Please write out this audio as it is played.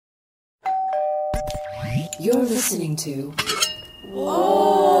You're listening to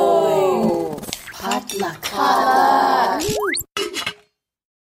Whoa! Potluck.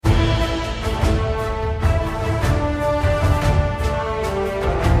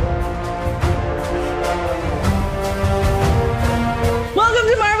 Welcome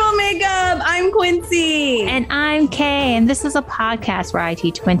to Marvel Makeup. I'm Quincy. And I'm Kay, and this is a podcast where I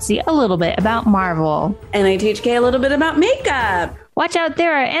teach Quincy a little bit about Marvel. And I teach Kay a little bit about makeup. Watch out,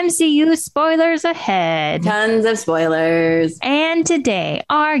 there are MCU spoilers ahead. Tons of spoilers. And today,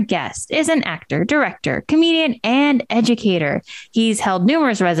 our guest is an actor, director, comedian, and educator. He's held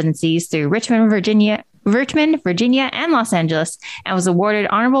numerous residencies through Richmond, Virginia, and Los Angeles, and was awarded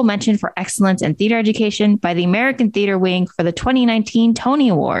honorable mention for excellence in theater education by the American Theater Wing for the 2019 Tony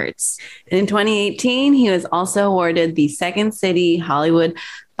Awards. In 2018, he was also awarded the Second City Hollywood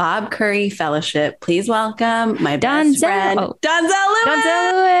Bob Curry Fellowship. Please welcome my best friend, Donzel Lewis.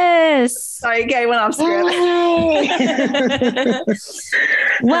 Donzel Lewis. Sorry, Kay, went off script.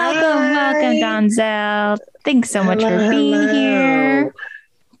 Welcome, Donzel. Thanks so much for being here.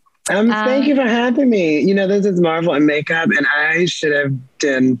 Thank you for having me. You know, this is Marvel and Makeup, and I should have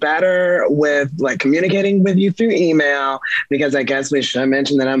done better with communicating with you through email, because I guess we should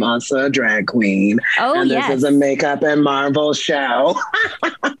mention that I'm also a drag queen. Oh, and yes. This is a Makeup and Marvel show.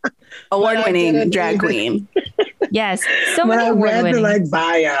 Award-winning drag queen. Yes, so many award-winning. I read the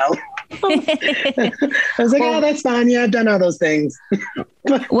bio. I was like, oh, that's fine. Yeah, I've done all those things.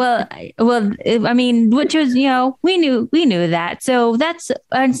 well, I mean, which was, we knew that. So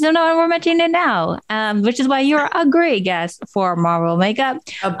so no, we're mentioning it now, which is why you're a great guest for Marvel Makeup.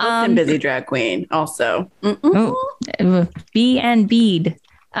 A booked and busy drag queen, also. B and Bead.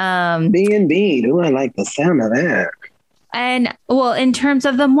 B and Bead. Oh, I like the sound of that. And well, in terms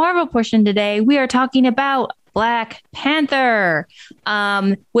of the Marvel portion today, we are talking about Black Panther,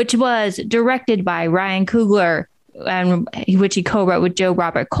 which was directed by Ryan Coogler, and which he co-wrote with Joe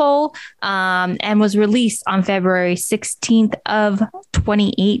Robert Cole, and was released on February 16th of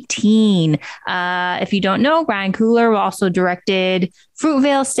 2018. If you don't know, Ryan Coogler also directed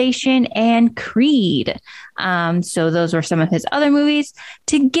Fruitvale Station and Creed. So those were some of his other movies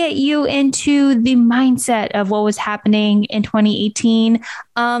to get you into the mindset of what was happening in 2018.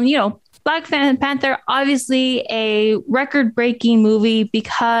 Black Panther, obviously a record-breaking movie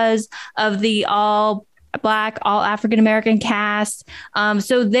because of the all Black, all African-American cast.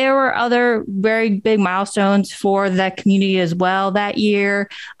 So there were other very big milestones for the community as well that year.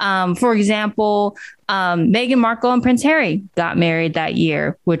 For example, Meghan Markle and Prince Harry got married that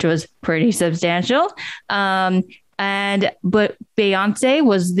year, which was pretty substantial. But Beyonce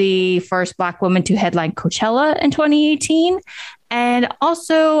was the first Black woman to headline Coachella in 2018. And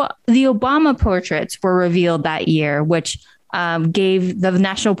also the Obama portraits were revealed that year, which gave the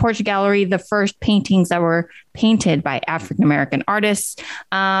National Portrait Gallery the first paintings that were painted by African-American artists,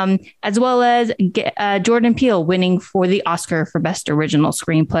 as well as Jordan Peele winning for the Oscar for Best Original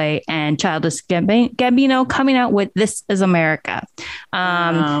Screenplay, and Childish Gambino coming out with This Is America.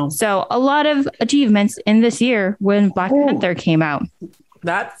 Wow. So a lot of achievements in this year when Black Panther came out.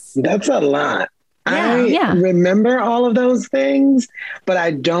 That's a lot. Yeah. I remember all of those things, but I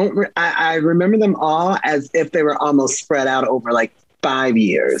don't. I remember them all as if they were almost spread out over 5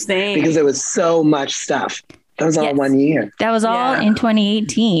 years. Same. Because there was so much stuff. That was all 1 year. That was all in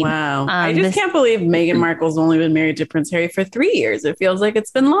 2018. Wow. I just can't believe Meghan Markle's only been married to Prince Harry for 3 years. It feels like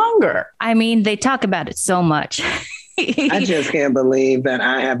it's been longer. I mean, they talk about it so much. I just can't believe that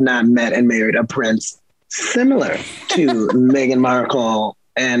I have not met and married a prince similar to Meghan Markle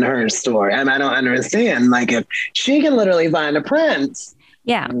and her story. I don't understand. If she can literally find a prince,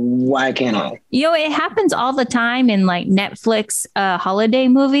 why can't I? It happens all the time in Netflix holiday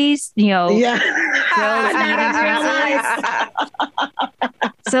movies.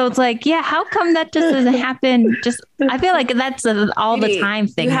 So it's how come that just doesn't happen? I feel like that's all the time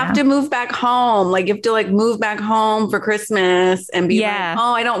thing. You have to move back home. You have to move back home for Christmas and be oh,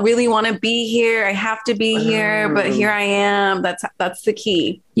 I don't really want to be here. I have to be here, but here I am. That's the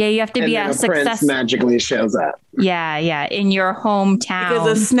key. Yeah, you have to be a success. Prince magically shows up. Yeah, in your hometown because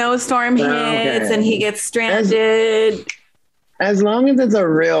a snowstorm hits and he gets stranded. As long as it's a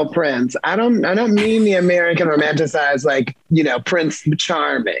real prince, I don't mean the American romanticized Prince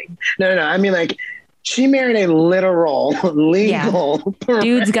Charming. No. I mean she married a literal, legal prince.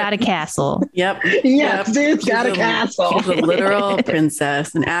 Dude's got a castle. Yep. Yes, dude's got a castle. She's a literal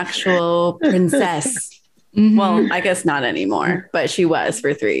princess, an actual princess. Mm-hmm. Well, I guess not anymore, but she was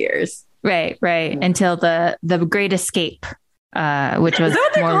for 3 years. Right. Until the Great Escape, which was is that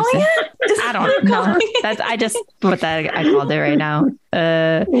what they're calling it? Is I don't know. That's I just what that I called it right now.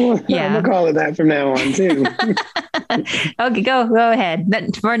 Yeah, I'm gonna call it that from now on too. Okay, go ahead.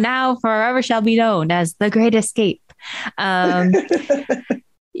 For now, forever shall be known as The Great Escape.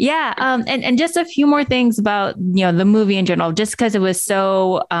 Yeah, and just a few more things about the movie in general, just because it was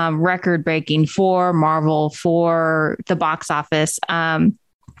so record breaking for Marvel, for the box office.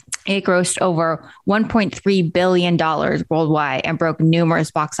 It grossed over $1.3 billion worldwide and broke numerous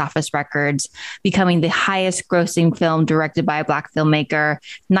box office records, becoming the highest grossing film directed by a Black filmmaker,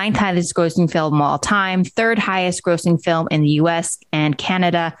 9th highest grossing film of all time, 3rd highest grossing film in the US and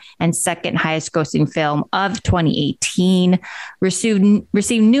Canada, and 2nd highest grossing film of 2018. Received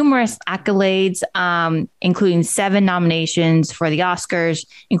numerous accolades, including 7 nominations for the Oscars,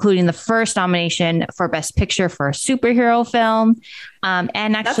 including the first nomination for Best Picture for a superhero film.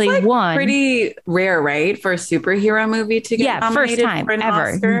 And actually won. Pretty rare, right, for a superhero movie to get nominated first time for an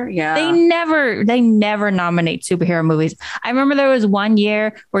ever. Oscar. Yeah, they never nominate superhero movies. I remember there was one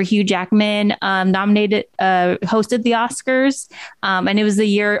year where Hugh Jackman hosted the Oscars, and it was the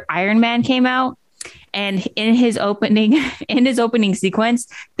year Iron Man came out. And in his opening sequence,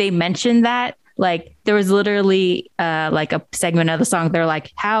 they mentioned that. Like there was literally like a segment of the song. They're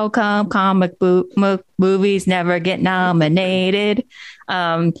like, "How come comic movies never get nominated?"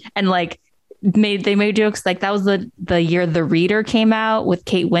 And like they made jokes like that was the year The Reader came out with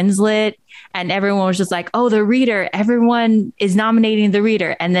Kate Winslet, and everyone was just like, "Oh, The Reader! Everyone is nominating The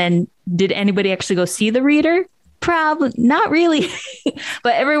Reader." And then, did anybody actually go see The Reader? Probably not really,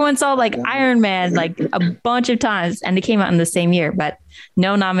 but everyone saw like Iron Man like a bunch of times, and it came out in the same year, but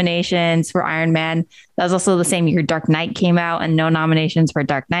no nominations for Iron Man. That was also the same year Dark Knight came out, and no nominations for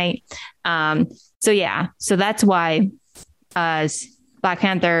Dark Knight. So that's why Black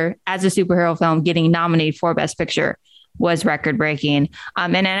Panther as a superhero film getting nominated for Best Picture was record breaking,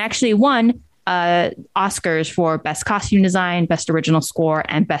 and it actually won Oscars for Best Costume Design, Best Original Score,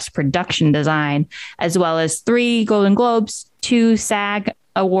 and Best Production Design, as well as 3 Golden Globes, 2 SAG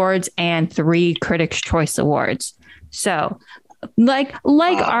Awards, and 3 Critics' Choice Awards. So, like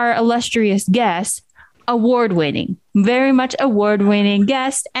our illustrious guest, award-winning, very much award-winning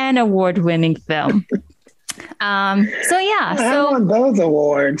guest and award-winning film. I want those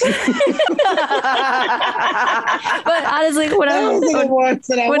awards. But honestly, when I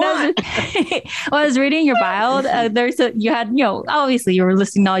was reading your bio, obviously you were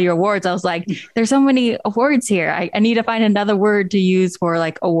listing all your awards. I was like, there's so many awards here. I need to find another word to use for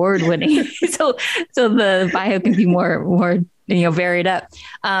like award winning. so the bio can be more varied up.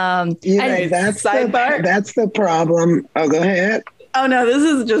 That's the problem. Oh, go ahead. Oh no, this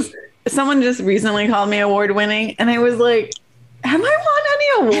is just. Someone just recently called me award winning, and I was like, have I won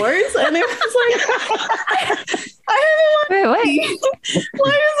any awards? And it was like, I haven't won any. Why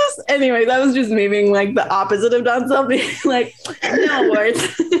is this? Anyway, that was just me being like the opposite of done something. Like, no awards.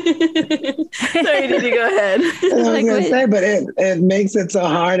 Sorry, did you go ahead? I was going to say, but it makes it so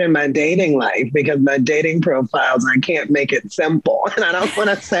hard in my dating life because my dating profiles, I can't make it simple. And I don't want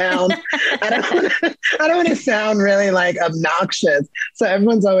to sound, I don't want to sound really like obnoxious. So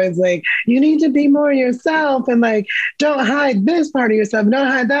everyone's always like, you need to be more yourself and like, don't hide this part of yourself. Don't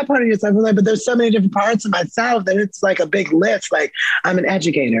hide that part of yourself. I'm like, but there's so many different parts of myself that it's like a big list. Like I'm an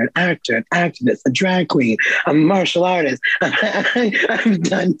educator, an actor, an activist, a drag queen, a martial artist. I've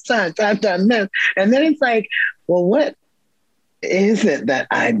done such, I've done this. And then it's like, well, what is it that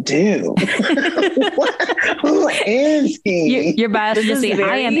I do? Who is he? Your bio is just saying,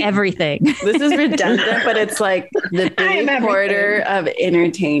 I am everything. This is redundant, but it's like the Billy Porter of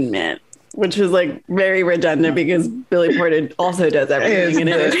entertainment, which is like very redundant because Billy Porter also does everything.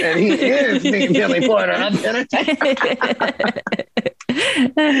 And he is being Billy Porter of entertainment.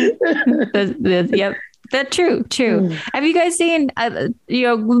 Yep. That's true. Have you guys seen, a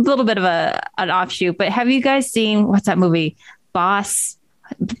little bit of an offshoot, but have you guys seen, what's that movie? Boss,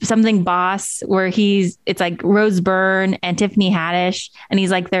 where it's like Rose Byrne and Tiffany Haddish, and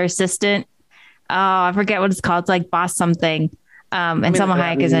he's like their assistant. Oh, I forget what it's called. It's like Boss something. And Salma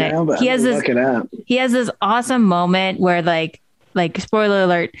Hayek is in it. He has this awesome moment where like spoiler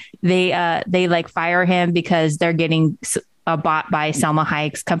alert, they like fire him because they're getting bought by Salma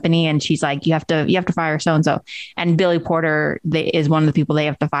Hayek's company, and she's like, you have to fire so and so, and Billy Porter is one of the people they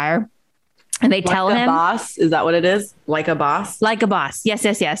have to fire. And they tell him, boss, is that what it is? Like a boss? Like a boss. Yes.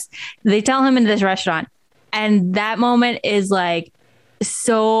 They tell him in this restaurant. And that moment is like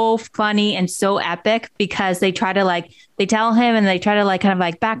so funny and so epic because they try to like, they tell him and they try to like kind of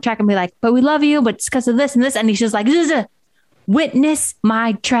like backtrack and be like, but we love you, but it's because of this and this. And he's just like, witness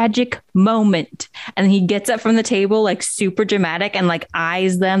my tragic moment. And he gets up from the table, like super dramatic, and like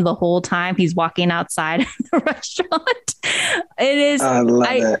eyes them the whole time he's walking outside the restaurant. It is. I love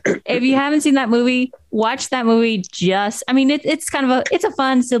it. If you haven't seen that movie, watch that movie. It's kind of it's a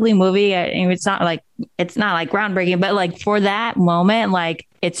fun, silly movie. And it's not like groundbreaking, but like for that moment, like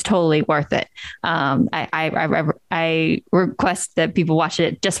it's totally worth it. I request that people watch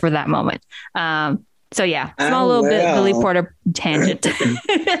it just for that moment. So yeah, small little bit Billy Porter tangent.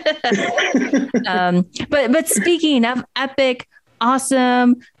 But speaking of epic,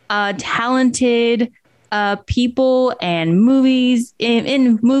 awesome, talented people and movies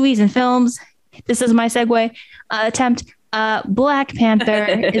in movies and films, this is my segue attempt. Black Panther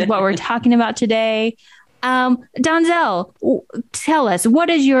is what we're talking about today. Donzel, tell us,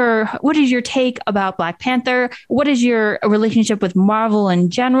 what is your take about Black Panther? What is your relationship with Marvel in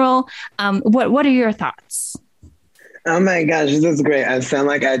general? What are your thoughts? Oh my gosh, this is great. I sound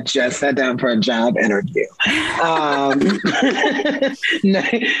like I just sat down for a job interview. As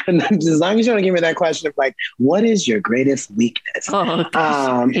long as you don't give me that question of like, what is your greatest weakness? Oh,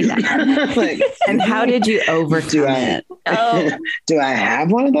 like, and how did you overcome it? Do I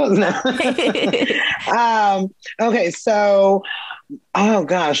have one of those? No. Okay, so oh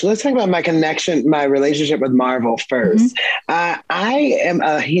gosh, let's talk about my relationship with Marvel first. I am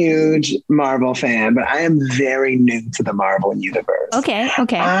a huge Marvel fan, but I am very new to the Marvel universe. Okay.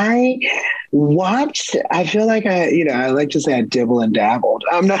 I feel like I like to say I dibble and dabbled.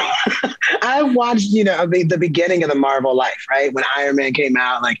 I watched, the beginning of the Marvel life, right? When Iron Man came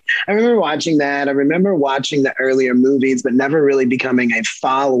out, like I remember watching that. I remember watching the earlier movies, but never really becoming a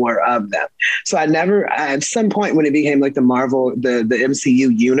follower of them. So at some point when it became like the Marvel, the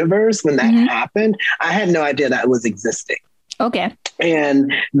MCU universe, when that happened, I had no idea that was existing. Okay.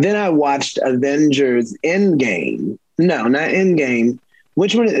 And then I watched Avengers Endgame. No, not Endgame.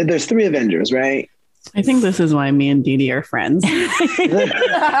 Which one? There's 3 Avengers, right? I think this is why me and Dee Dee are friends. As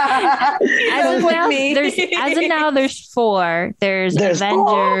of now, there's 4. There's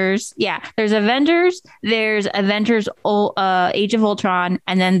Avengers. 4? Yeah, there's Avengers. There's Avengers Age of Ultron.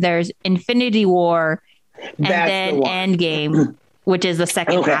 And then there's Infinity War. And then Endgame, which is the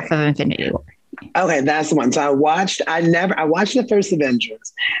second half of Infinity War. Okay, that's the one. So I watched the first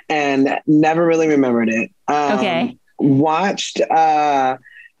Avengers and never really remembered it.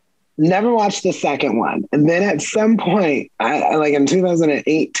 Never watched the second one. And then at some point, I like in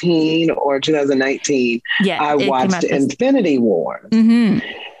 2018 or 2019, I watched Infinity War. Mm-hmm.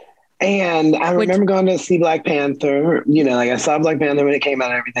 And I remember going to see Black Panther, I saw Black Panther when it came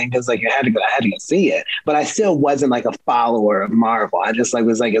out and everything, because like I had to go see it. But I still wasn't like a follower of Marvel. I just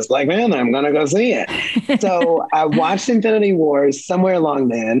was like, it's Black Panther, I'm going to go see it. So I watched Infinity War somewhere along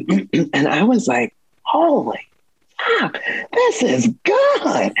then. And I was like, holy this is good.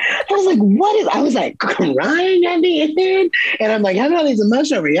 I was like, I was like crying at the end. And I'm like having all these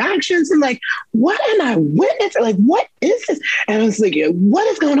emotional reactions. I'm like, what am I witnessing? Like, what is this? And I was like, what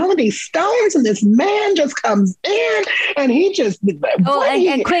is going on with these stones? And this man just comes in and he just quick,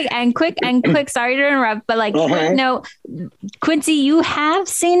 sorry to interrupt, but like, no, Quincy, you have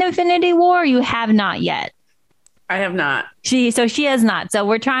seen Infinity War, or you have not yet? I have not. She has not. So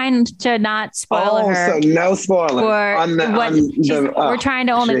we're trying to not spoil her. So no spoilers. We're trying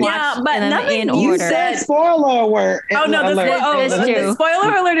to only watch them in order. You said spoiler alert. The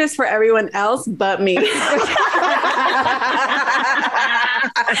spoiler alert is for everyone else but me. We're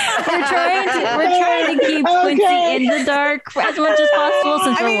trying to keep Quincy in the dark as much as possible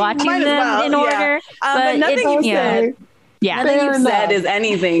since we're watching them in order. But nothing you said. Yeah, nothing you've said is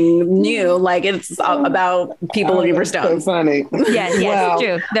anything new. Like it's about people looking for stones. So funny. Yes, well,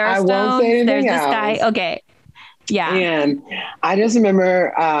 true. There are stones. There's this guy. Okay. Yeah. And I just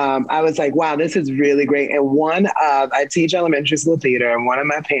remember I was like, wow, this is really great. And I teach elementary school theater, and one of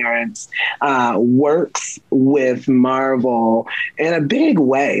my parents works with Marvel in a big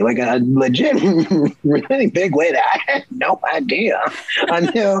way, like a legit, really big way that I had no idea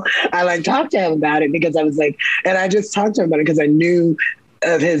until I talked to him about it, because I was like, and I just talked to him about it because I knew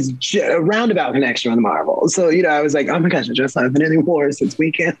of his roundabout connection with Marvel. So, I was like, oh my gosh, I just saw Infinity War this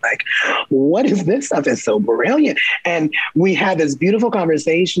weekend. Like, what is this stuff? It's so brilliant. And we had this beautiful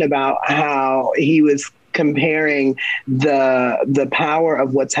conversation about how he was comparing the power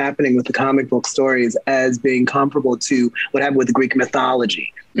of what's happening with the comic book stories as being comparable to what happened with Greek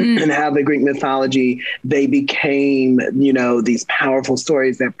mythology. And how the Greek mythology, they became, these powerful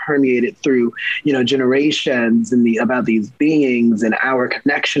stories that permeated through, generations and about these beings and our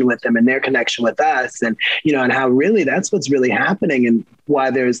connection with them and their connection with us. And, and how really that's what's really happening. And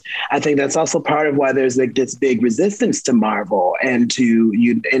why I think that's also part of why there's like this big resistance to Marvel and to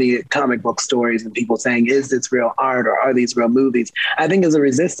any comic book stories and people saying, is this real art or are these real movies? I think there's a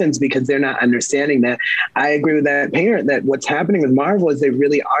resistance because they're not understanding that. I agree with that parent that what's happening with Marvel is they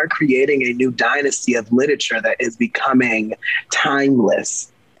really are creating a new dynasty of literature that is becoming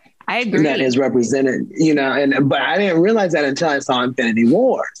timeless. I agree. That is represented, but I didn't realize that until I saw Infinity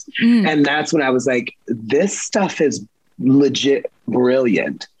Wars. And that's when I was like, this stuff is legit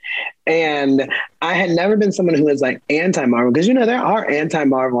brilliant. And I had never been someone who was like anti-Marvel, because, there are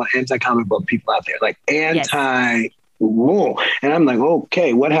anti-Marvel and anti-comic book people out there, like anti- Whoa. And I'm like,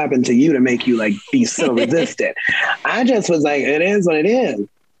 okay, what happened to you to make you like be so resistant? I just was like, it is what it is.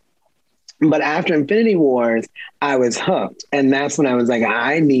 But after Infinity Wars, I was hooked. And that's when I was like,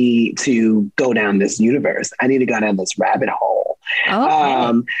 I need to go down this universe. I need to go down this rabbit hole.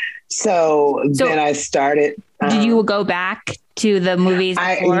 Okay. So then I started. Did you go back to the movies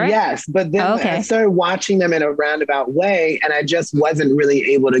before? Yes, but then I started watching them in a roundabout way, and I just wasn't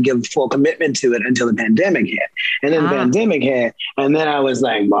really able to give full commitment to it until the pandemic hit. And then the pandemic hit, and then I was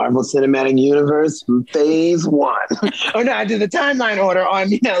like, Marvel Cinematic Universe Phase 1. Or no, I did the timeline order on,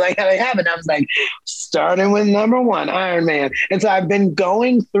 like how they have it. And I was like, starting with number 1, Iron Man. And so I've been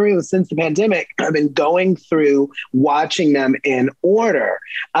going through, since the pandemic, I've been going through watching them in order.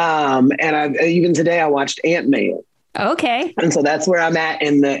 And even today I watched Ant-Man. Okay. And so that's where I'm at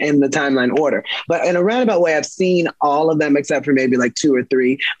in the timeline order. But in a roundabout way, I've seen all of them except for maybe like 2 or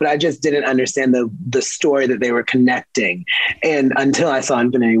 3, but I just didn't understand the story that they were connecting. And until I saw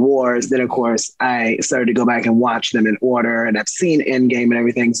Infinity Wars, then of course I started to go back and watch them in order, and I've seen Endgame and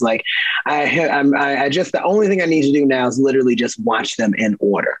everything. So like I just, the only thing I need to do now is literally just watch them in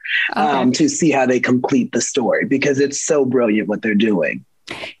order to see how they complete the story, because it's so brilliant what they're doing.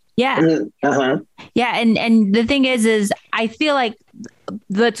 Yeah. Yeah. And the thing is I feel like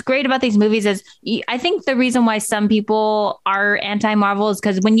what's great about these movies is I think the reason why some people are anti-Marvel is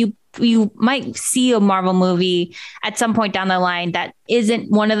because when you might see a Marvel movie at some point down the line that isn't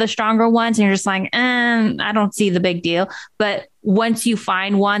one of the stronger ones, and you're just like, I don't see the big deal. But once you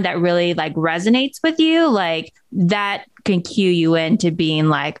find one that really like resonates with you, like that can cue you into being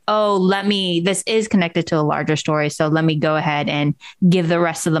like, this is connected to a larger story. So let me go ahead and give the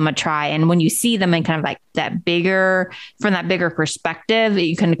rest of them a try. And when you see them in kind of like from that bigger perspective,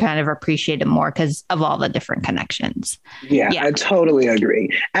 you can kind of appreciate it more because of all the different connections. Yeah, I totally agree.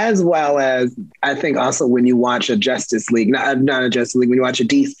 As well as I think also when you watch a Justice League, not a Justice League, when you watch a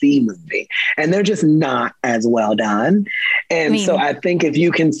DC movie, and they're just not as well done. And so I think if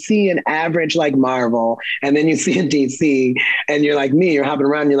you can see an average like Marvel, and then you see a DC, and you're like me, you're hopping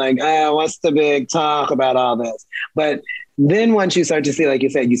around, you're like, what's the big talk about all this? But then once you start to see, like you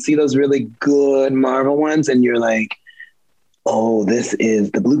said, you see those really good Marvel ones, and you're like, this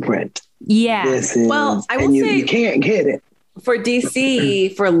is the blueprint. Yeah. This is, well, I will say you can't get it. For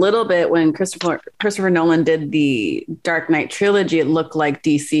DC, for a little bit, when Christopher Nolan did the Dark Knight trilogy, it looked like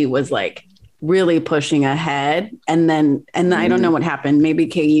DC was like really pushing ahead. And then I don't know what happened. Maybe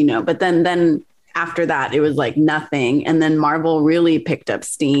Kay, but then after that, it was like nothing. And then Marvel really picked up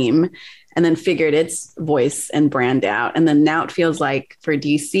steam and then figured its voice and brand out. And then now it feels like for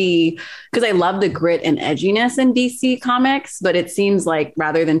DC, because I love the grit and edginess in DC comics, but it seems like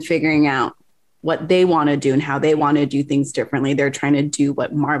rather than figuring out what they want to do and how they want to do things differently, they're trying to do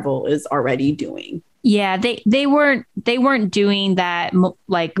what Marvel is already doing. Yeah, they weren't doing that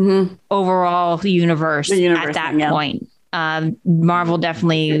like overall universe at that point. Marvel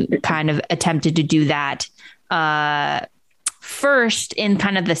definitely kind of attempted to do that first in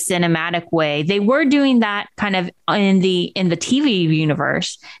kind of the cinematic way. They were doing that kind of in the TV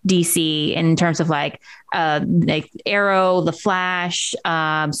universe, DC, in terms of like Arrow, The Flash,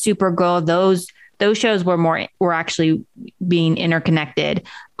 Supergirl. Those shows were actually being interconnected,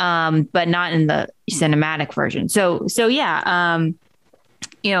 but not in the cinematic version. So yeah,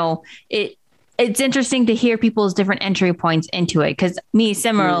 it's interesting to hear people's different entry points into it. Because me,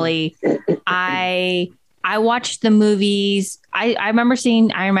 similarly, I watched the movies. I remember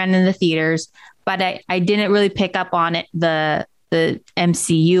seeing Iron Man in the theaters, but I didn't really pick up on it, the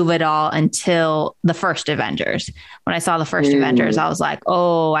MCU of it all, until the first Avengers. When I saw the first Avengers, I was like,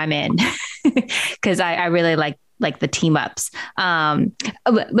 I'm in. Because I really like like the team ups.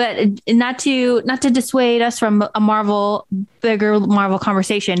 But not to dissuade us from a bigger Marvel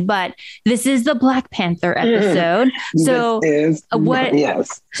conversation, but this is the Black Panther episode. So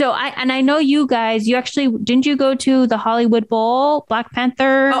yes. So I know you guys, didn't you go to the Hollywood Bowl, Black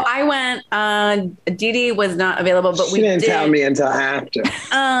Panther? Oh, I went. Dee Dee was not available, but she didn't tell me until after.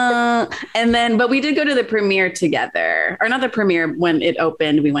 But we did go to the premiere together, or not the premiere, when it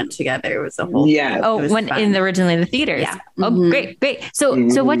opened. We went together. It was a whole. Yeah. Oh, originally in the theaters. Yeah. Oh, great.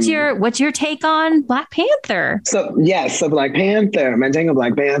 So what's your take on Black Panther? So Black Panther. My take on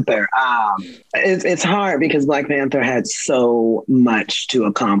Black Panther. It's hard because Black Panther had so much to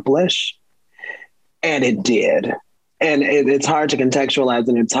accomplish, and it did. And it's hard to contextualize,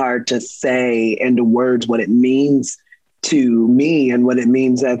 and it's hard to say into words what it means to me and what it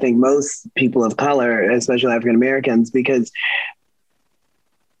means, I think, most people of color, especially African Americans, because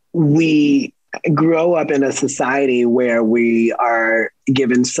we grow up in a society where we are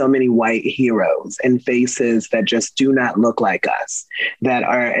given so many white heroes and faces that just do not look like us, that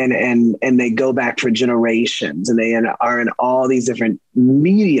are and they go back for generations, and they are in all these different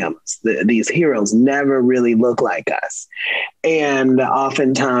mediums. These heroes never really look like us, and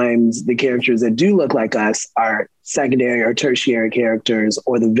oftentimes the characters that do look like us are secondary or tertiary characters,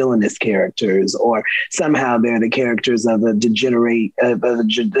 or the villainous characters, or somehow they're the characters of a degenerate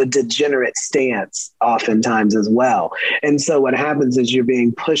stance oftentimes as well. And so what happens is you're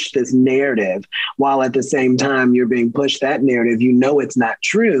being pushed this narrative, while at the same time you're being pushed that narrative, you know it's not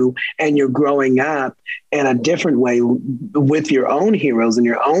true, and you're growing up in a different way with your own heroes and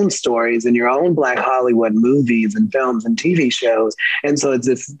your own stories and your own Black Hollywood movies and films and TV shows. And so it's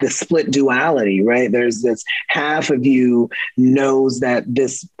this split duality, right? There's this half of you knows that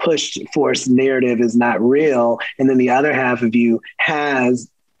this pushed force narrative is not real, and then the other half of you has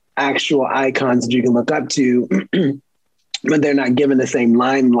actual icons that you can look up to, but they're not given the same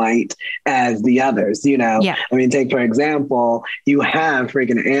limelight as the others, you know? Yeah. I mean, take, for example, you have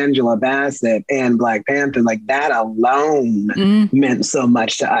freaking Angela Bassett and Black Panther. Like, that alone meant so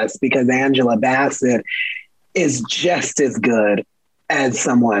much to us, because Angela Bassett is just as good as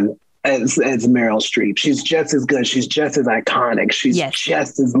someone as Meryl Streep. She's just as good. She's just as iconic. She's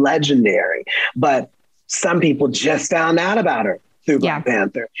just as legendary. But some people just found out about her through Black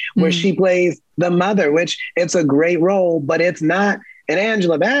Panther, where she plays the mother, which it's a great role, but it's not an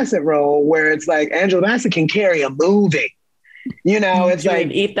Angela Bassett role where it's like Angela Bassett can carry a movie. You know, it's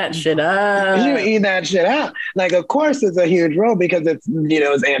like eat that shit up. You eat that shit up. Like, of course, it's a huge role because it's, you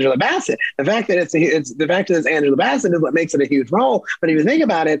know, it's Angela Bassett. The fact that it's Angela Bassett is what makes it a huge role. But if you think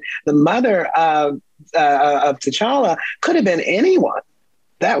about it, the mother of T'Challa could have been anyone.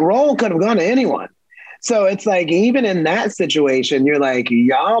 That role could have gone to anyone. So it's like, even in that situation, you're like,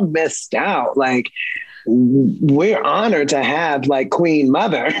 y'all missed out. Like, we're honored to have like Queen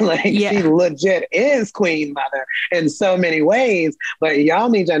Mother. Like, she legit is Queen Mother in so many ways. But y'all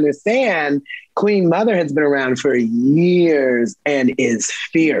need to understand, Queen Mother has been around for years and is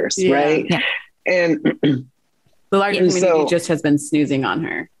fierce, right? Yeah. And the larger community just has been snoozing on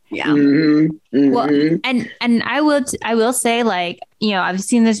her. Yeah. Well, and I will say, like, you know, I've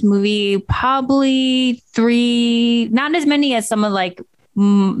seen this movie probably not as many as some of like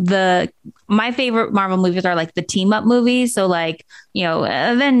my favorite Marvel movies are like the team up movies. So like, you know,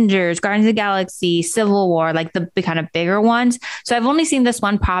 Avengers, Guardians of the Galaxy, Civil War, like the kind of bigger ones. So I've only seen this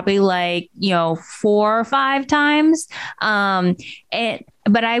one probably like, you know, 4 or 5 times.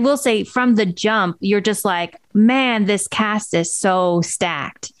 But I will say, from the jump, you're just like, man, this cast is so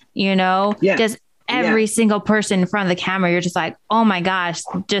stacked, you know, just every single person in front of the camera. You're just like, oh my gosh,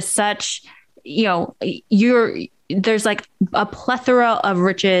 just such, you know, there's like a plethora of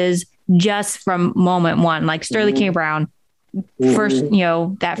riches just from moment one, like Sterling K. Brown, first, you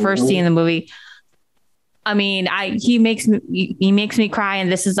know, that first scene in the movie. I mean, he makes me cry,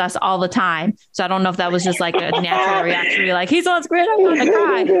 and This Is Us all the time. So I don't know if that was just like a natural reaction, like, he's on screen, I'm going to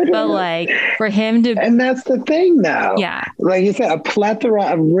cry. But like, for him to, and that's the thing, though. Yeah, like you said, a plethora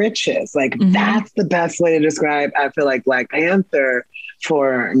of riches. Like that's the best way to describe, I feel like, Black Panther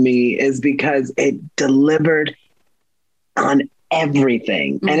for me, is because it delivered on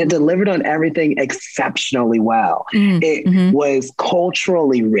everything, and it delivered on everything exceptionally well. It was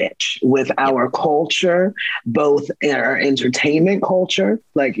culturally rich with our culture, both in our entertainment culture,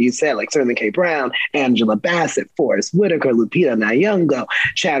 like you said, like Sterling K. Brown, Angela Bassett, Forrest Whitaker, Lupita Nyong'o,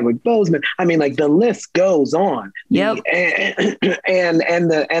 Chadwick Boseman. I mean, like, the list goes on. Yep. And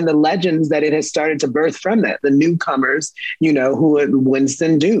the legends that it has started to birth from that, the newcomers, you know, who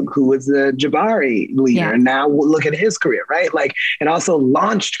Winston Duke, who was the Jabari leader, and now look at his career, right? Like, It also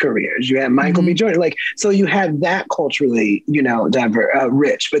launched careers. You had Michael B. Jordan. Like, so you had that culturally,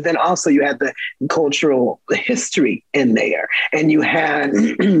 rich, but then also you had the cultural history in there, and you had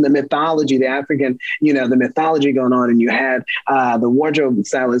the mythology, the African, the mythology going on, and you had the wardrobe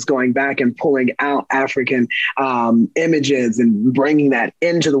stylist going back and pulling out African images and bringing that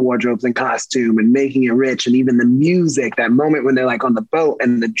into the wardrobes and costume and making it rich. And even the music, that moment when they're like on the boat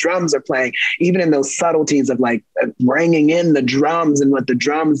and the drums are playing, even in those subtleties of like bringing in the drums and what the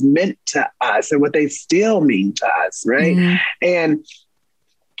drums meant to us and what they still mean to us, right? And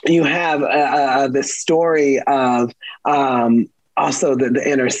you have this story of also the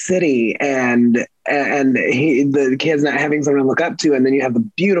inner city and the kids not having someone to look up to. And then you have the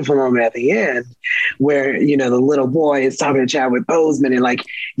beautiful moment at the end where, the little boy is talking to Chadwick Boseman, and like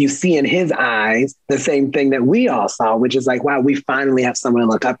you see in his eyes the same thing that we all saw, which is like, wow, we finally have someone to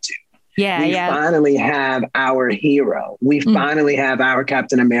look up to. We finally have our hero. We finally have our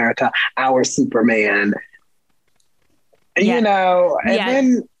Captain America, our Superman. Then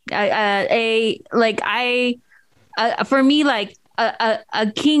for me, like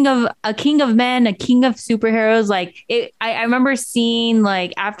a king of men, a king of superheroes. Like I remember seeing,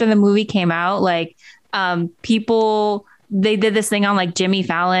 like, after the movie came out, like people, they did this thing on like Jimmy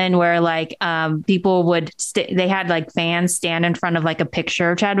Fallon where like people would they had like fans stand in front of like a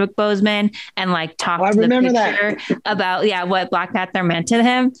picture of Chadwick Boseman and like talk to the picture about what Black Panther meant to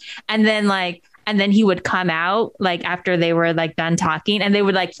him, and then he would come out like after they were like done talking, and they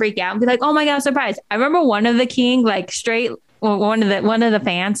would like freak out and be like, "Oh my God, surprise!" I remember one of the king, like straight, one of the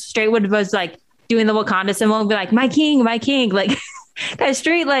fans straight was like doing the Wakanda symbol and be like, "My king," like guys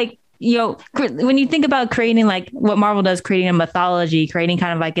straight, like, when you think about creating like what Marvel does, creating a mythology, creating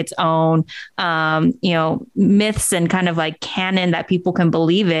kind of like its own, myths and kind of like canon that people can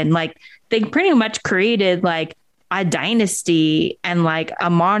believe in, like they pretty much created like a dynasty and like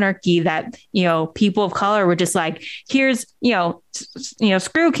a monarchy that, people of color were just like, here's,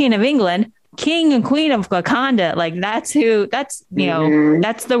 screw King of England, King and Queen of Wakanda. Like that's that's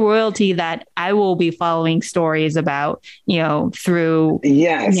the royalty that I will be following stories about, through, through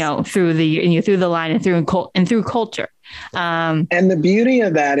the line and through culture. And the beauty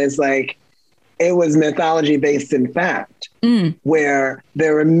of that is like, it was mythology based in fact, where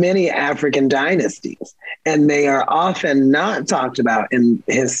there were many African dynasties, and they are often not talked about in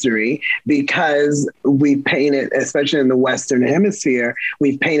history because we painted, especially in the Western Hemisphere,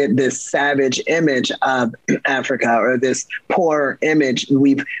 we painted this savage image of Africa, or this poor image.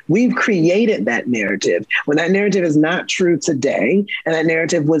 We've created that narrative when that narrative is not true today, and that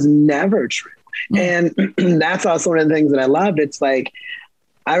narrative was never true. And that's also one of the things that I loved. It's like,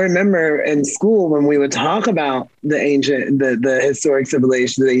 I remember in school when we would talk about the historic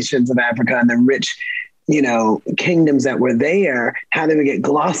civilizations of Africa and the rich, kingdoms that were there, how they would get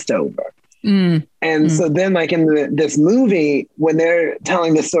glossed over. So then, like in this movie, when they're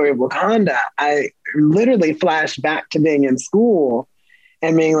telling the story of Wakanda, I literally flashed back to being in school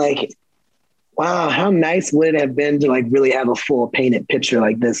and being like, wow, how nice would it have been to like really have a full painted picture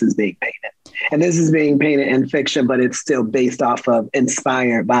like this is being painted. And this is being painted in fiction, but it's still based off of,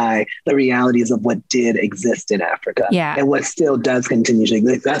 inspired by the realities of what did exist in Africa and what still does continue to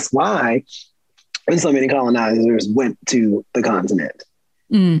exist. That's why so many colonizers went to the continent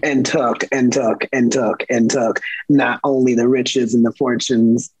and took not only the riches and the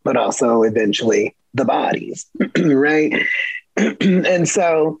fortunes, but also eventually the bodies, right? And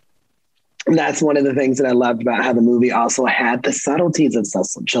so that's one of the things that I loved about how the movie also had the subtleties of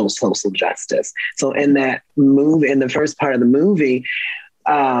social justice. So in that movie, in the first part of the movie,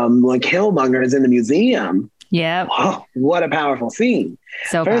 when Killmonger is in the museum, what a powerful scene.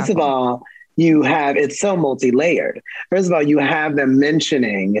 So first of all, you have, it's so multi-layered. First of all, you have them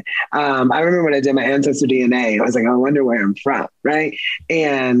mentioning, I remember when I did my ancestor DNA, I was like, I wonder where I'm from, right?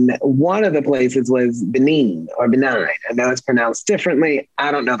 And one of the places was Benin or Benign. I know it's pronounced differently. I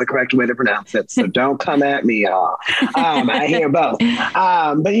don't know the correct way to pronounce it, so don't come at me, y'all. I hear both.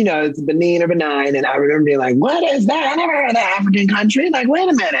 But it's Benin or Benign. And I remember being like, what is that? I never heard of that African country. Like, wait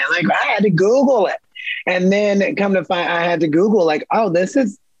a minute. Like, I had to Google it. And then come to find, I had to Google like, oh, this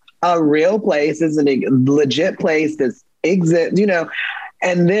is a real place, is a legit place that exists,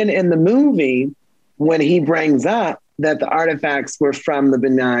 And then in the movie, when he brings up that the artifacts were from the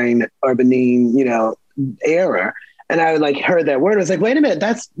Benin, era, and I like heard that word, I was like, wait a minute,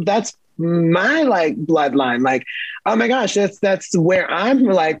 that's my like bloodline. Like, oh my gosh, that's where I'm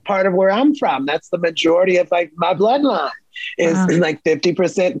like part of where I'm from. That's the majority of like my bloodline. is like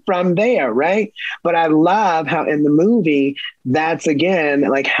 50% from there, right? But I love how in the movie, that's again,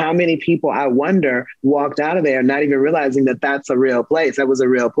 like how many people I wonder walked out of there not even realizing that that's a real place. That was a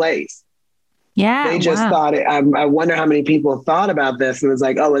real place. Yeah. They just thought it. I wonder how many people thought about this and was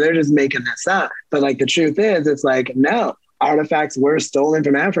like, oh, well, they're just making this up. But like the truth is, it's like, no, artifacts were stolen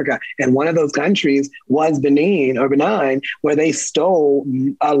from Africa. And one of those countries was Benin or Benin, where they stole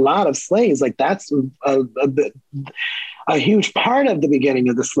a lot of slaves. Like that's a huge part of the beginning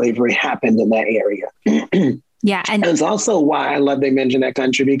of the slavery happened in that area. Yeah. And it's also why I love they mention that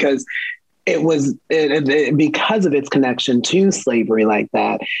country, because it was because of its connection to slavery like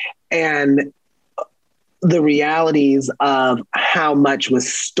that. And the realities of how much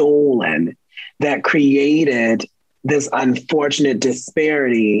was stolen that created this unfortunate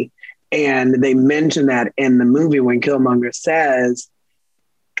disparity. And they mention that in the movie when Killmonger says,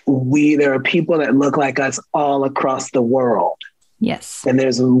 there are people that look like us all across the world. Yes. And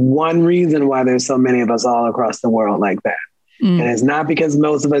there's one reason why there's so many of us all across the world like that. And it's not because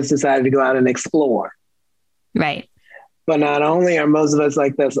most of us decided to go out and explore. Right. But not only are most of us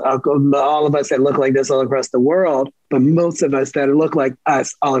like this, all of us that look like this all across the world, but most of us that look like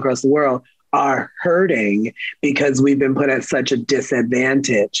us all across the world are hurting because we've been put at such a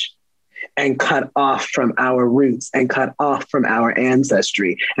disadvantage and cut off from our roots and cut off from our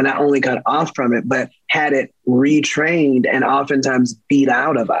ancestry. And not only cut off from it, but had it retrained and oftentimes beat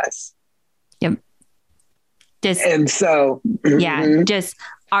out of us. Yep. Just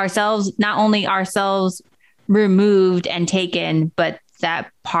ourselves, not only ourselves removed and taken, but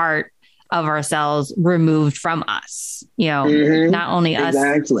that part of ourselves removed from us, not only us,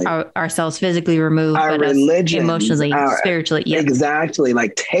 ourselves physically removed, our but religion, us emotionally, spiritually. Yep. Exactly.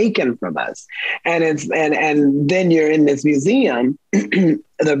 Like taken from us. And and then you're in this museum,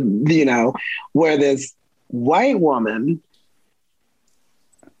 where this white woman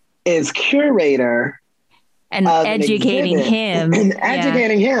is curator and educating him.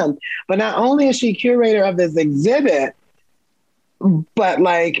 Him. But not only is she curator of this exhibit, but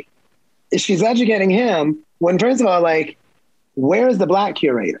like she's educating him when, first of all, like, where's the Black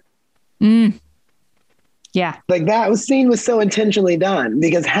curator? Yeah. Like that scene was so intentionally done,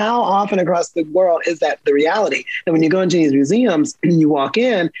 because how often across the world is that the reality? And when you go into these museums and you walk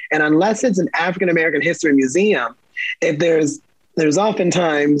in, and unless it's an African-American history museum, if there's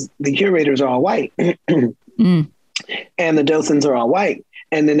oftentimes the curators are all white. And the docents are all white.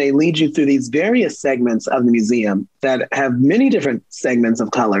 And then they lead you through these various segments of the museum that have many different segments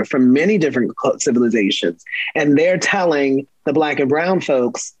of color from many different civilizations. And they're telling the Black and brown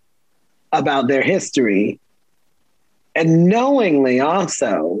folks about their history. And knowingly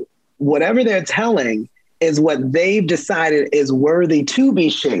also, whatever they're telling is what they've decided is worthy to be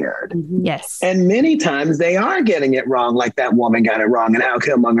shared. Yes. And many times they are getting it wrong, like that woman got it wrong and how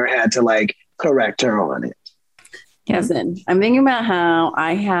Killmonger had to like correct her on it. Listen, I'm thinking about how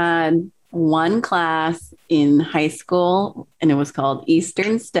I had one class in high school and it was called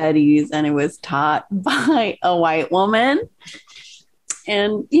Eastern Studies and it was taught by a white woman.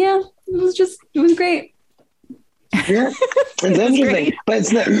 And yeah, it was great. Yeah, it's interesting. Great. But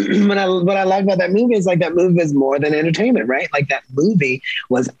it's not, what I like about that movie is like that movie is more than entertainment, right? Like that movie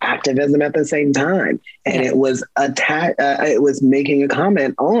was activism at the same time. And it was it was making a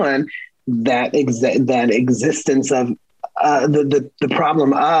comment on that existence of the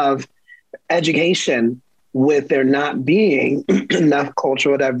problem of education, with there not being enough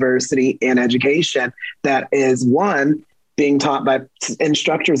cultural diversity in education that is, one, being taught by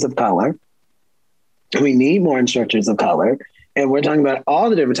instructors of color. We need more instructors of color. And we're talking about all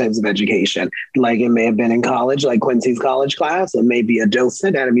the different types of education. Like it may have been in college, like Quincy's college class. It may be a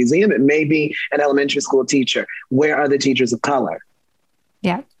docent at a museum. It may be an elementary school teacher. Where are the teachers of color?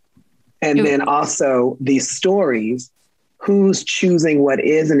 Yeah. And then also these stories, who's choosing what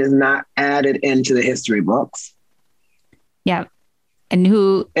is and is not added into the history books. Yeah. And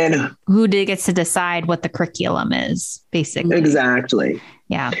who gets to decide what the curriculum is, basically. Exactly.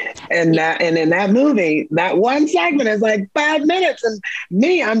 Yeah. And in that movie, that one segment is like 5 minutes. And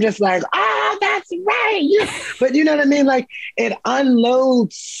I'm just like, that's right. But you know what I mean? Like it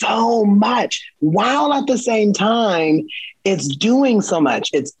unloads so much while at the same time, it's doing so much.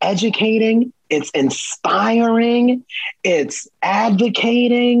 It's educating, it's inspiring, it's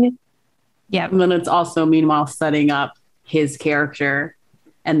advocating. Yeah. And then it's also meanwhile setting up his character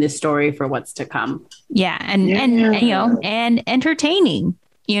and this story for what's to come. Yeah. And entertaining,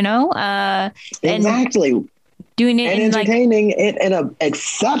 exactly. And doing it and entertaining it in an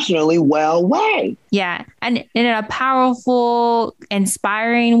exceptionally well way. Yeah. And in a powerful,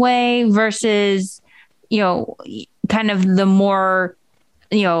 inspiring way versus, kind of the more,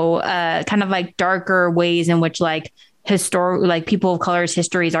 kind of like darker ways in which like historic, like people of color's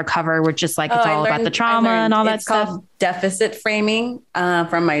histories are covered, which just like it's all about the trauma and all that it's stuff. called deficit framing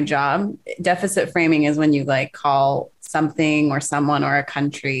from my job. Deficit framing is when you like call something or someone or a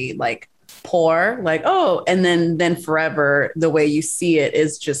country like poor, like, oh, and then forever the way you see it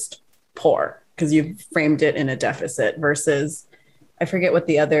is just poor because you've framed it in a deficit versus I forget what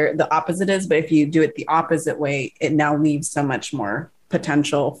the opposite is, but if you do it the opposite way, it now leaves so much more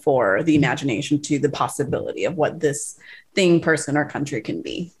potential for the imagination to the possibility of what this thing, person, or country can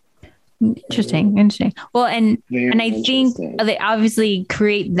be. Interesting. Well, and I think they obviously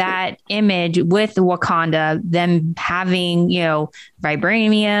create that image with Wakanda, them having,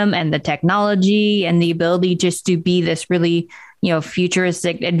 vibranium and the technology and the ability just to be this really,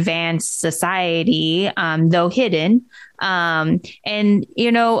 futuristic, advanced society, though hidden. And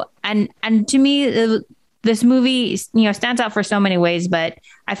to me, this movie, stands out for so many ways, but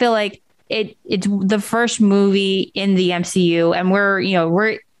I feel like it's the first movie in the MCU, and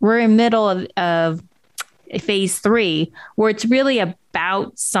we're in middle of phase 3 where it's really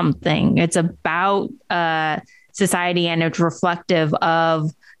about something. It's about society, and it's reflective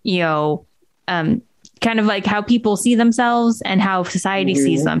of, kind of like how people see themselves and how society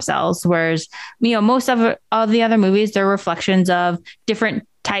sees themselves. Whereas, most of all the other movies, they're reflections of different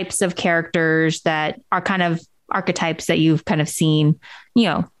types of characters that are kind of archetypes that you've kind of seen,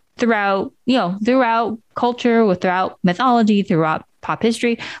 throughout culture, throughout mythology, throughout pop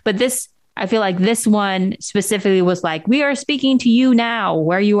history. But this, I feel like this one specifically was like, we are speaking to you now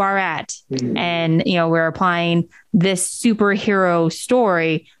where you are at. And, we're applying this superhero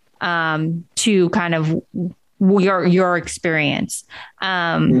story to kind of your experience.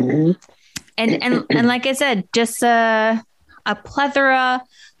 And like I said, just a plethora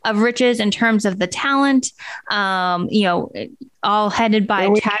of riches in terms of the talent, all headed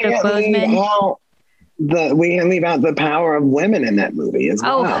by Chadwick Boseman. We can leave out the power of women in that movie as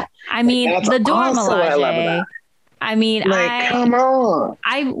well. Oh, I mean, the Dora Milaje. I mean, come on.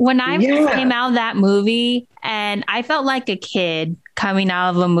 When I came out of that movie, and I felt like a kid coming out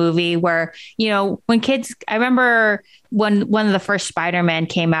of a movie where, when kids, I remember when one of the first Spider-Man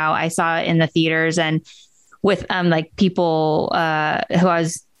came out, I saw it in the theaters and with like people I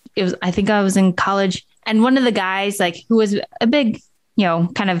think I was in college, and one of the guys like who was a big,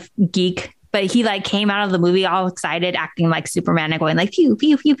 kind of geek, but he like came out of the movie all excited, acting like Superman and going like pew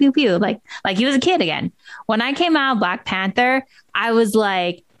pew pew pew pew, like he was a kid again. When I came out of Black Panther, I was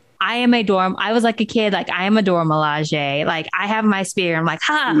like, I was like a kid, like I am a Dora Milaje, like I have my spear. I'm like,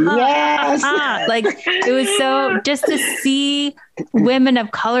 ha. Like it was so, just to see women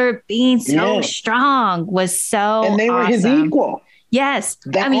of color being so strong was so, and they were awesome. His equal. Yes.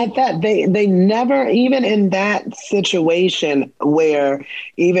 They never, even in that situation where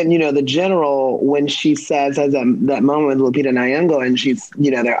even, the general, when she has that moment with Lupita Nyong'o and she's,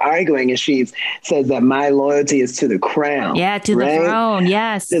 they're arguing and she says that my loyalty is to the crown. Yeah. To the throne.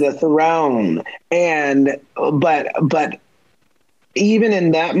 Yes. To the throne. But even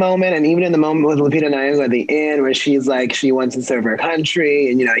in that moment, and even in the moment with Lupita Nyong'o at the end, where she's like, she wants to serve her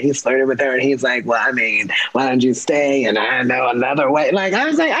country, and he's flirting with her, and he's like, "Well, I mean, why don't you stay? And I know another way." Like I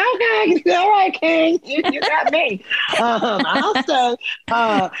was like, "Okay, all right, King, you got me. I'll stay."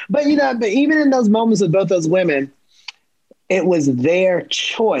 But even in those moments with both those women, it was their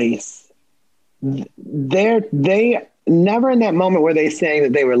choice. They never in that moment were they saying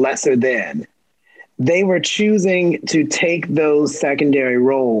that they were lesser than. They were choosing to take those secondary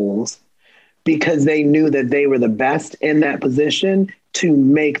roles because they knew that they were the best in that position to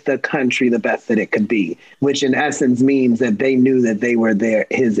make the country the best that it could be, which in essence means that they knew that they were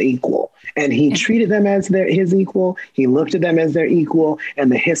his equal. And he treated them as his equal. He looked at them as their equal.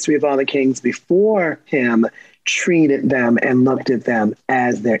 And the history of all the kings before him treated them and looked at them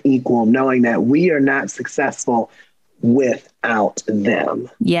as their equal, knowing that we are not successful without them.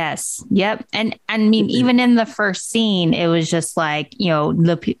 Yes. Yep. And I mean, even in the first scene, it was just like,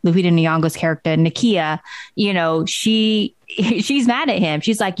 Lupita Nyong'o's character, Nakia, she's mad at him.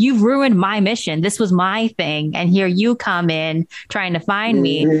 She's like, "You've ruined my mission. This was my thing. And here you come in trying to find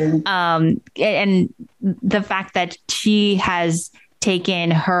me." And the fact that she has taken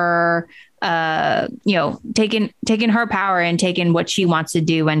her, taken her power and taken what she wants to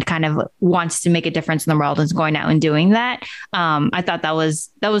do and kind of wants to make a difference in the world and is going out and doing that. I thought that was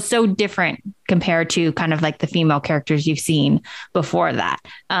so different compared to kind of like the female characters you've seen before that.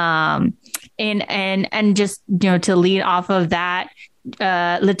 And just, to lead off of that,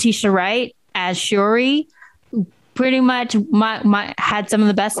 Letitia Wright as Shuri, pretty much had some of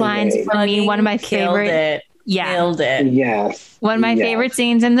the best lines for me. One of my favorite. Yeah. Nailed it. Yes. One of my favorite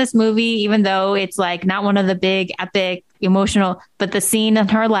scenes in this movie, even though it's like not one of the big epic emotional, but the scene in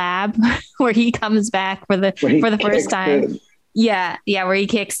her lab where he comes back for the first time. Yeah, where he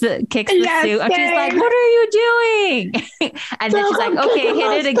kicks the suit. And she's like, "What are you doing?" And then she's like, "Okay,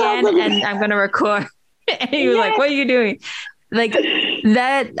 hit it again and I'm gonna record." And he was like, "What are you doing?" Like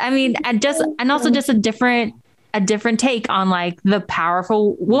that, I mean, and also just a different take on like the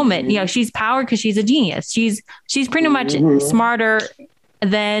powerful woman. You know, she's powered because she's a genius. She's pretty much smarter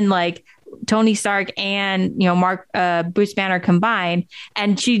than like Tony Stark and, you know, Bruce Banner combined.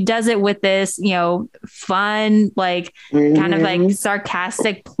 And she does it with this, you know, fun, like kind of like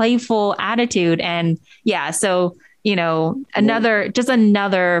sarcastic, playful attitude. And yeah, so, you know,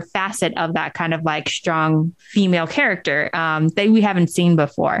 another facet of that kind of like strong female character that we haven't seen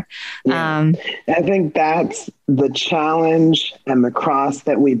before. I think that's the challenge and the cross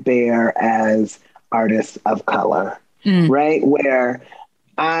that we bear as artists of color, right? Where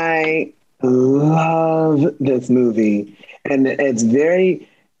I love this movie, and I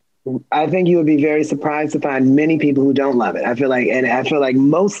think you would be very surprised to find many people who don't love it. I feel like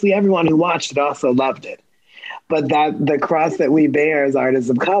mostly everyone who watched it also loved it. But that the cross that we bear as artists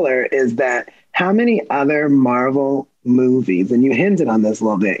of color is that how many other Marvel movies, and you hinted on this a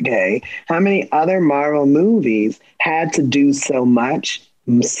little bit, Kay, how many other Marvel movies had to do so much,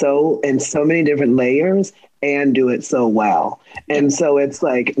 in so many different layers, and do it so well. And so it's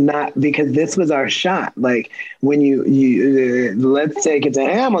like, not because this was our shot. Like when you let's take it to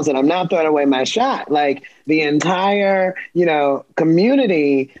Hamilton, I'm not throwing away my shot. Like the entire, you know,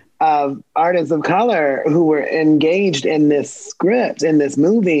 community of artists of color who were engaged in this script, in this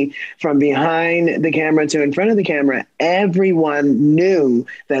movie, from behind the camera to in front of the camera, everyone knew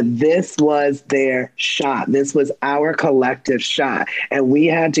that this was their shot. This was our collective shot. And we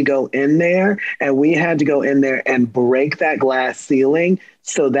had to go in there and break that glass ceiling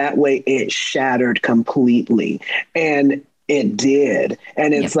so that way it shattered completely. And it did.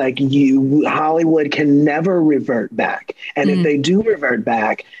 And it's like Hollywood can never revert back. And if they do revert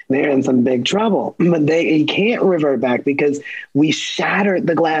back, they're in some big trouble. But they can't revert back because we shattered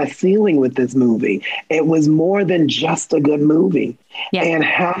the glass ceiling with this movie. It was more than just a good movie. Yeah. And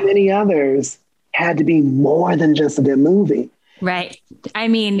how many others had to be more than just a good movie? Right. I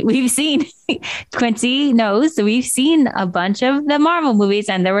mean, we've seen, Quincy knows, so we've seen a bunch of the Marvel movies,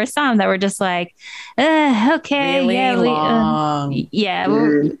 and there were some that were just like, okay, really long. We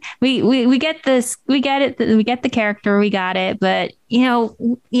get this, we get it, we get the character, we got it, but you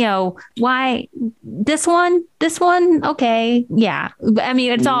know, why this one, okay, yeah. I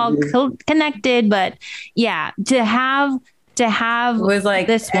mean, it's all connected, but yeah, to have it was like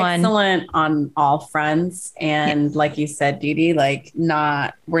this excellent on all fronts. And like you said, Dee, like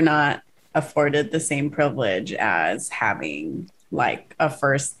we're not afforded the same privilege as having like a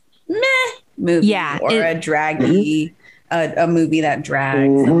first movie or a draggy, a movie that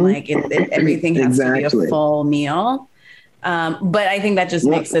drags and like everything has to be a full meal. But I think that just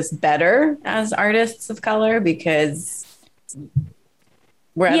makes us better as artists of color because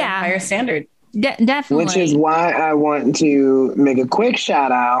we're at a higher standard. Definitely. Which is why I want to make a quick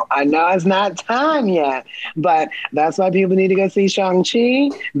shout out. I know it's not time yet, but that's why people need to go see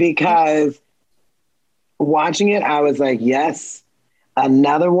Shang-Chi, because watching it, I was like, yes,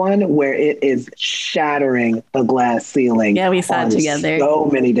 another one where it is shattering the glass ceiling. Yeah, we saw it together. So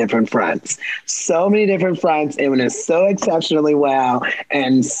many different fronts. It went so exceptionally well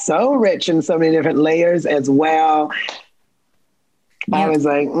and so rich in so many different layers as well. Yep. I was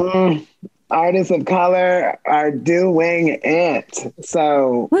like, artists of color are doing it.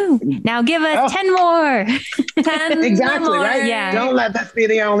 So now give us 10 more. 10 exactly, more. Right? Yeah. Don't let this be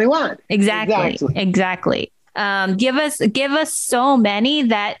the only one. Exactly. Give us so many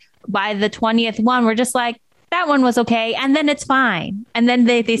that by the 20th one, we're just like, that one was okay. And then it's fine. And then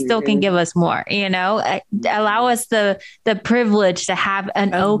they still can give us more, you know, allow us the privilege to have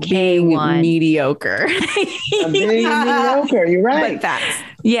an okay one. Mediocre. Mediocre. You're right. But facts.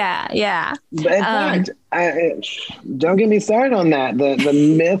 Yeah. But in fact, don't get me started on that.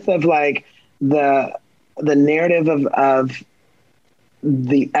 The myth of like the narrative of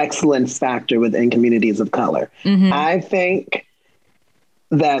the excellence factor within communities of color. I think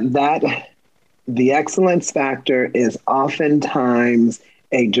that the excellence factor is oftentimes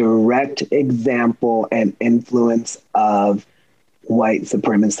a direct example and influence of white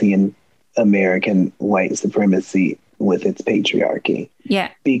supremacy and American white supremacy with its patriarchy.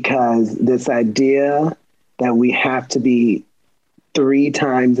 Yeah. Because this idea that we have to be 3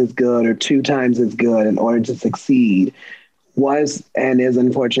 times as good or 2 times as good in order to succeed was and is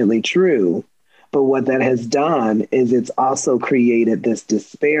unfortunately true. But what that has done is it's also created this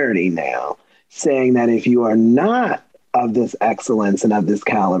disparity now, saying that if you are not of this excellence and of this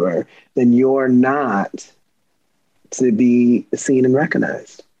caliber, then you're not to be seen and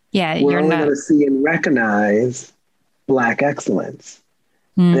recognized. Yeah, We're you're only not. going to see and recognize Black excellence.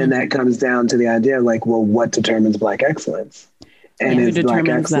 Then that comes down to the idea of like, well, what determines Black excellence? And Who is Black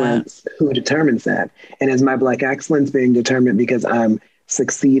determines that? excellence, who determines that? And is my Black excellence being determined because I'm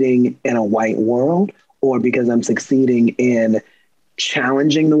succeeding in a white world, or because I'm succeeding in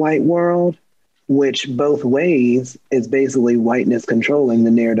challenging the white world, which both ways is basically whiteness controlling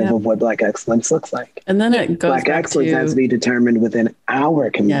the narrative of what Black excellence looks like. And then it goes Black back excellence to, has to be determined within our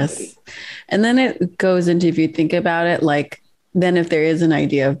community. yes. And then it goes into, if you think about it, like, then if there is an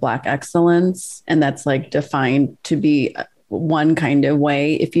idea of Black excellence and that's like defined to be one kind of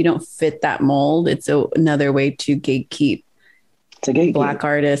way, if you don't fit that mold, it's another way to gatekeep To gatekeep. Black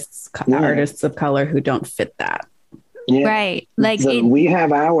artists, artists of color who don't fit that. Yeah. Right. Like So we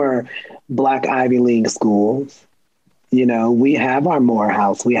have our Black Ivy League schools. You know, we have our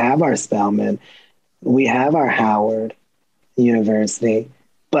Morehouse, we have our Spelman, we have our Howard University.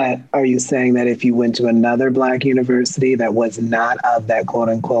 But are you saying that if you went to another Black university that was not of that quote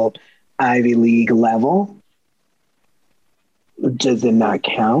unquote Ivy League level, does it not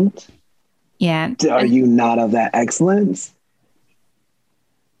count? yeah. Are you not of that excellence?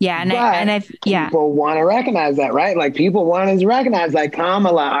 Yeah. And But I've people want to recognize that, right? Like people want to recognize, like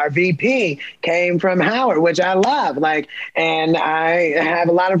Kamala, our VP, came from Howard, which I love. Like, and I have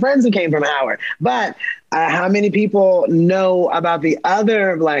a lot of friends who came from Howard. But how many people know about the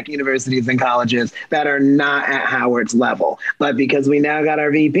other Black universities and colleges that are not at Howard's level? But because we now got our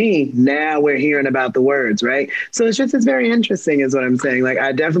VP, now we're hearing about the words, right? So it's very interesting is what I'm saying. Like,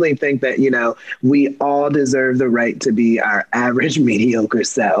 I definitely think that, you know, we all deserve the right to be our average, mediocre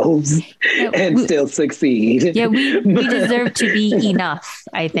selves and still succeed. Yeah, we deserve to be enough,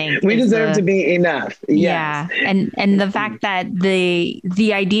 I think. We deserve to be enough. Yeah. Yes. And the fact that the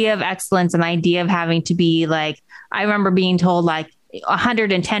idea of excellence and the idea of having to be like, I remember being told like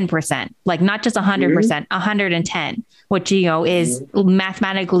 110%, like not just 100%, 110, which, you know, is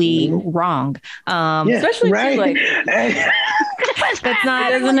mathematically wrong. Especially right. too, like, That's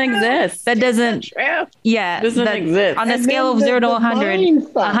not, it doesn't exist. that doesn't, True. yeah. Doesn't that- exist. On a And scale then of the 0 to 100, mind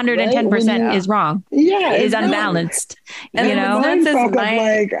fuck, 110% right? is wrong. Yeah. Is it's not- unbalanced. And you then know? the mind sense is fuck of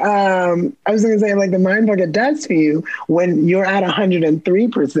mind- like I was gonna say like the mind fuck it does to you when you're at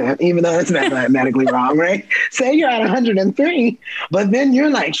 103%, even though it's mathematically wrong, right? Say you're at 103, but then you're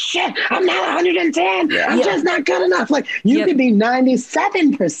like, shit, I'm not 110. I'm just not good enough. Like you could be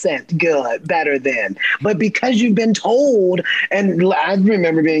 97% good, better than, but because you've been told, and I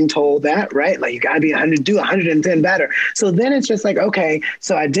remember being told that, right? Like you gotta be 100, do 110 better. So then it's just like, okay,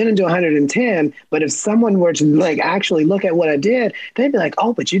 so I didn't do 110, but if someone were to like actually look at what I did, they'd be like,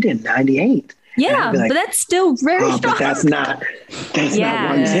 oh, but you did 98. Yeah, be like, but that's still very Oh, strong. but that's not Yeah,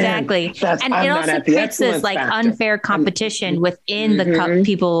 110. exactly. I'm And it not also at the creates this excellence like factor. unfair competition within the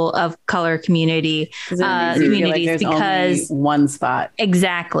people of color community Because it makes you feel like communities there's because only one spot.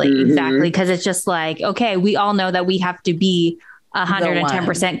 exactly. Because it's just like, okay, we all know that we have to be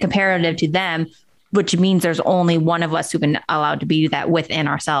 110% comparative to them, which means there's only one of us who can allowed to be that within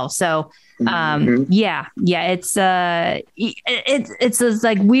ourselves. So it's this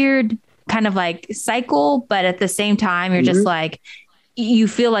like weird kind of like cycle, but at the same time, you're just like, you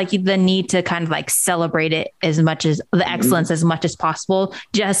feel like the need to kind of like celebrate it as much as the excellence as much as possible,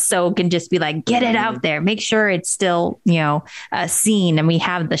 just so it can just be like, get it out there, make sure it's still, you know, seen and we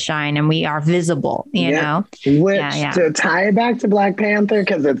have the shine and we are visible, you know? Which Yeah. to tie it back to Black Panther,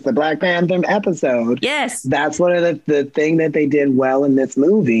 because it's the Black Panther episode. Yes. That's one of the thing that they did well in this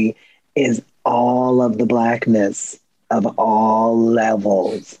movie is all of the Blackness of all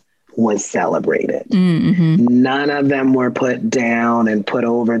levels was celebrated. None of them were put down and put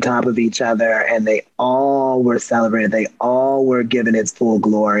over top of each other, and they all were celebrated. They all were given its full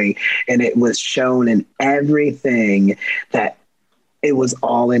glory, and it was shown in everything that it was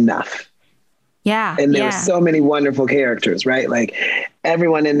all enough. Yeah. And there were so many wonderful characters, right? Like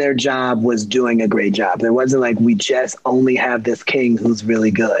everyone in their job was doing a great job. There wasn't like, we just only have this king who's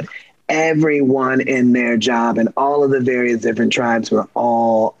really good. Everyone in their job and all of the various different tribes were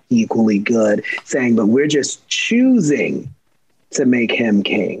all equally good, saying, but we're just choosing to make him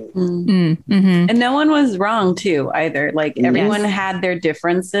king. And no one was wrong too, either. Like everyone had their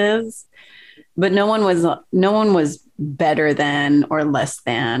differences, but no one was better than or less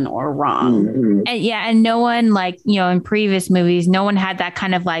than or wrong. Mhm. And no one, like, in previous movies, no one had that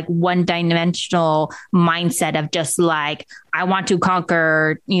kind of like one dimensional mindset of just like, I want to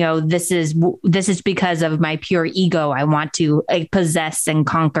conquer, this is because of my pure ego. I want to possess and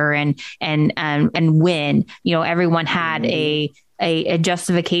conquer and win. Everyone had a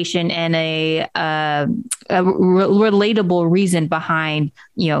justification and a relatable reason behind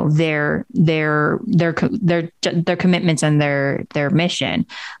their commitments and their mission.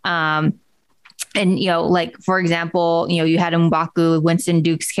 And like, for example, you had M'Baku, Winston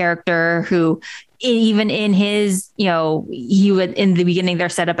Duke's character, who even in his he would, in the beginning, they're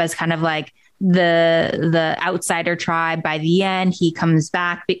set up as kind of like the outsider tribe. By the end, he comes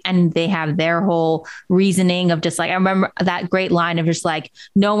back and they have their whole reasoning of just like, I remember that great line of just like,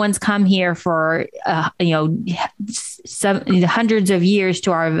 no one's come here for some hundreds of years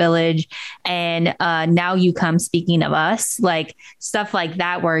to our village, and now you come speaking of us, like stuff like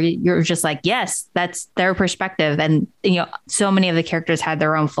that, where you're just like, yes, that's their perspective. And so many of the characters had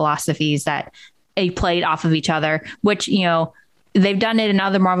their own philosophies that they played off of each other, which they've done it in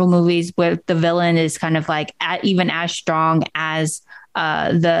other Marvel movies where the villain is kind of like even as strong as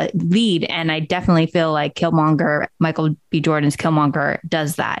the lead. And I definitely feel like Killmonger, Michael B. Jordan's Killmonger,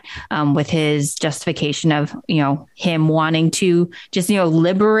 does that with his justification of, him wanting to just,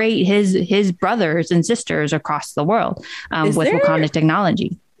 liberate his brothers and sisters across the world with Wakanda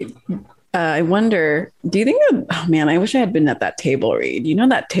technology. I wonder, do you think oh man, I wish I had been at that table read.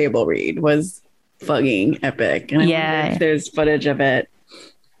 That table read was fucking epic. And I wonder if there's footage of it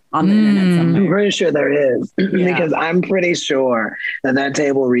on the internet somewhere. I'm pretty sure there is because I'm pretty sure that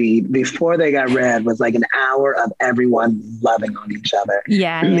table read before they got read was like an hour of everyone loving on each other.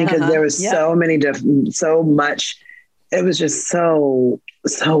 Yeah. Because there was so many so much. It was just so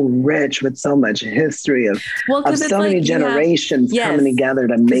rich with so much history of so many generations coming together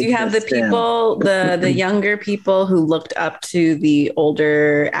to make. You have the people, the younger people who looked up to the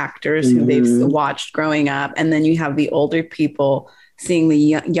older actors who they've watched growing up, and then you have the older people seeing the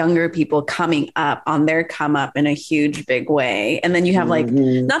younger people coming up on their come up in a huge big way, and then you have like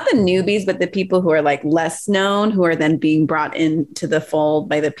not the newbies, but the people who are like less known, who are then being brought into the fold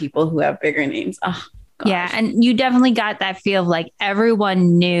by the people who have bigger names. Oh. Gosh. Yeah. And you definitely got that feel of like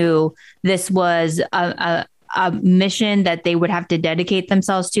everyone knew this was a mission that they would have to dedicate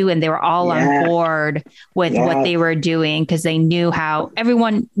themselves to. And they were all on board with what they were doing because they knew how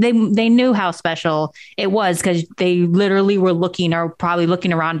they knew how special it was, because they literally were probably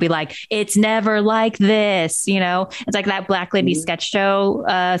looking around and be like, it's never like this. It's like that Black Lady sketch show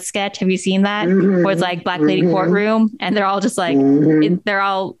sketch. Have you seen that? Where it's like Black Lady courtroom, and they're all just like, they're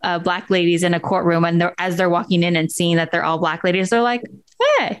all Black ladies in a courtroom. And as they're walking in and seeing that they're all Black ladies, they're like,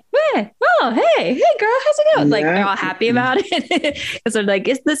 hey, girl, how's it going? Like they're all happy about it because they're like,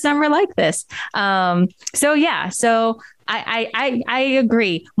 is this summer like this? So I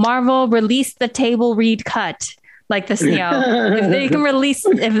agree. Marvel released the table read cut. Like this, if they can release,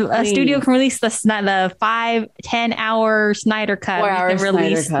 if a studio can release the 5-10 hour Snyder cut, we can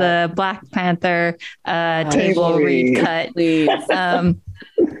release the Black Panther table read cut. Please.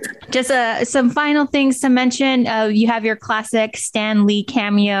 Just some final things to mention. You have your classic Stan Lee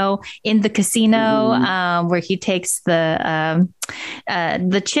cameo in the casino, where he takes the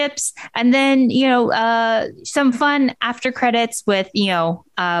chips, and then some fun after credits with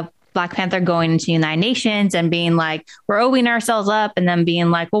Black Panther going into United Nations and being like, we're opening ourselves up, and then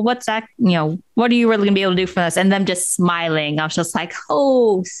being like, well, what's that? What are you really gonna be able to do for us? And them just smiling. I was just like,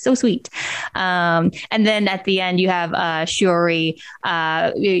 oh, so sweet. And then at the end, you have Shuri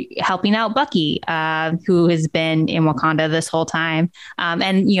helping out Bucky, who has been in Wakanda this whole time,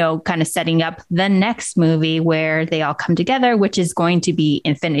 and kind of setting up the next movie where they all come together, which is going to be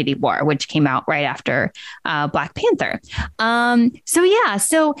Infinity War, which came out right after Black Panther.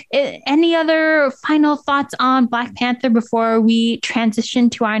 So any other final thoughts on Black Panther before we transition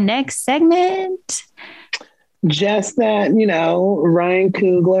to our next segment? Just that, Ryan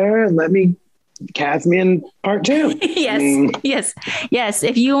Coogler, let me cast me in part 2. Yes.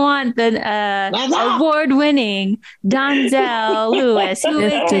 If you want the award-winning Donzel Lewis, who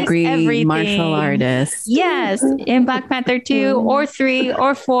is degree everything, martial artist, yes, in Black Panther 2 or 3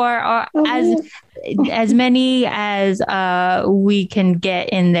 or 4 or as many as we can get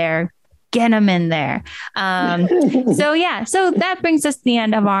in there. Get them in there. So that brings us to the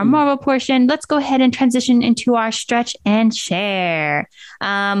end of our Marvel portion. Let's go ahead and transition into our stretch and share.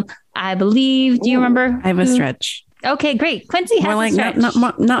 I believe. Do you remember? I have a stretch. Okay, great. Quincy has more like a stretch.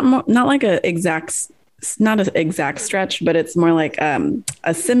 not like a exact it's not an exact stretch, but it's more like a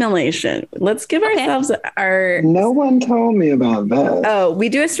simulation. Let's give ourselves our. No one told me about that. Oh, we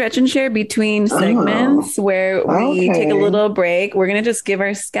do a stretch and share between segments where we take a little break. We're gonna just give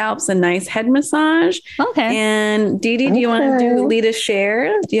our scalps a nice head massage. Okay. And Dee Dee, do you want to lead a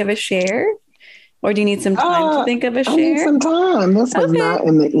share? Do you have a share? Or do you need some time to think of a share? I need some time. This was not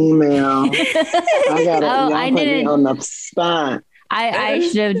in the email. I got it. I put didn't me on the spot. I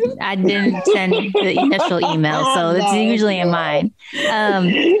didn't send the initial email, so it's usually in mine.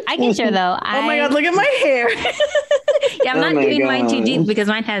 I can share though. Oh my God, look at my hair. Yeah, I'm not doing mine too deep because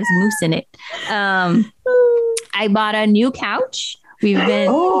mine has mousse in it. I bought a new couch. We've been as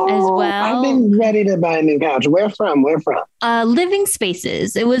well. I've been ready to buy a new couch. Where from? Living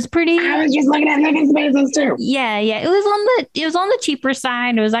Spaces. It was pretty. I was just looking at Living Spaces too. Yeah. It was on the cheaper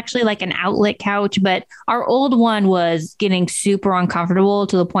side. It was actually like an outlet couch, but our old one was getting super uncomfortable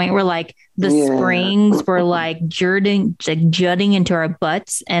to the point where like the springs were like jutting into our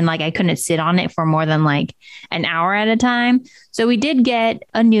butts, and like I couldn't sit on it for more than like an hour at a time. So we did get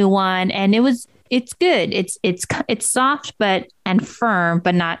a new one, and it's good. It's soft and firm,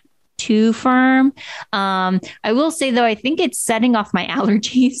 but not too firm. I will say though, I think it's setting off my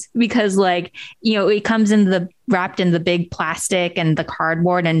allergies because like, it comes wrapped in the big plastic and the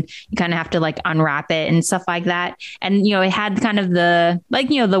cardboard, and you kind of have to like unwrap it and stuff like that. And, it had kind of the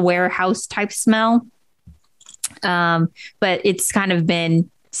warehouse type smell. But it's kind of been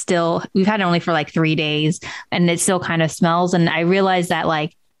we've had it only for like 3 days, and it still kind of smells. And I realized that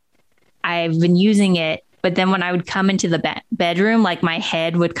like, I've been using it, but then when I would come into the bedroom, like my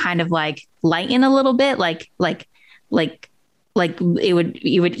head would kind of like lighten a little bit, like it would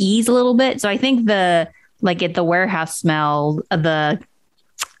ease a little bit. So I think the warehouse smell of the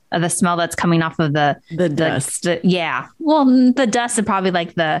smell that's coming off of the dust. Well, the dust and probably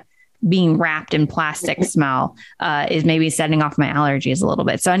like the being wrapped in plastic smell is maybe setting off my allergies a little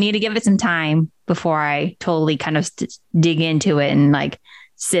bit. So I need to give it some time before I totally kind of dig into it and like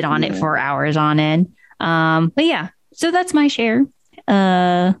sit on it for hours on end. But yeah, so that's my share.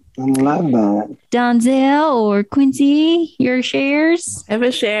 I love that. Donzel or Quincy, your shares? I have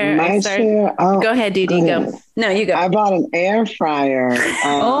a share. My share. Oh, go ahead, Dee Dee. Go. No, you go. I bought an air fryer. That's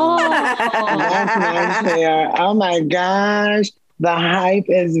my share. Oh my gosh. The hype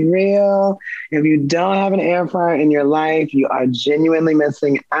is real. If you don't have an air fryer in your life, you are genuinely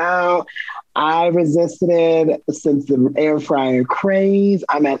missing out. I resisted it since the air fryer craze.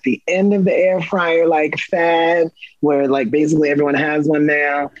 I'm at the end of the air fryer like fad, where like basically everyone has one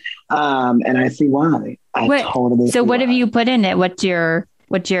now, and I see why. So what have you put in it? What's your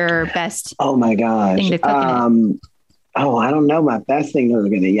best? Oh my gosh! Thing to cook in it? Oh, I don't know my best thing to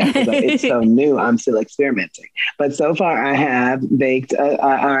cook in it yet because it's so new. I'm still experimenting. But so far, I have baked.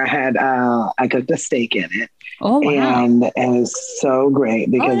 I cooked a steak in it. Oh, wow. And it was so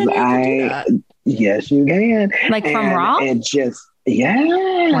great because yes, you can. Like from raw? It just, yes.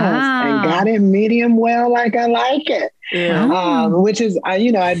 Wow. And got it medium well, like I like it. Yeah. Which is,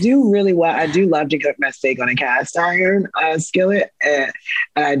 I do really well. I do love to cook my steak on a cast iron skillet. And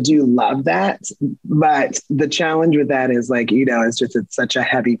I do love that. But the challenge with that is like, it's such a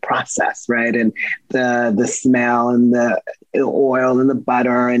heavy process, right? And the smell and the oil and the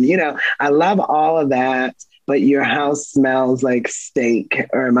butter and, I love all of that. But your house smells like steak,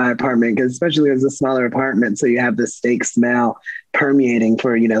 or my apartment, because especially as a smaller apartment, so you have the steak smell permeating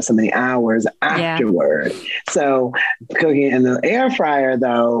for so many hours afterward. So cooking in the air fryer,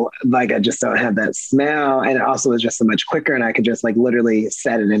 though, like I just don't have that smell, and it also is just so much quicker, and I could just like literally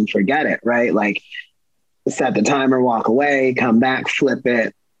set it and forget it, right? Like set the timer, walk away, come back, flip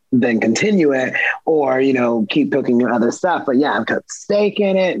it, then continue it, or, keep cooking your other stuff. But yeah, I've cooked steak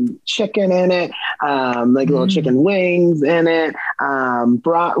in it, and chicken in it, like little chicken wings in it,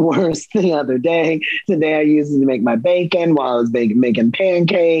 bratwurst the other day. Today I used it to make my bacon while I was making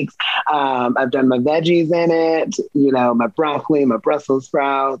pancakes. I've done my veggies in it, my broccoli, my Brussels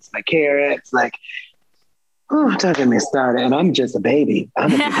sprouts, my carrots, like, oh, don't get me started. And I'm just a baby.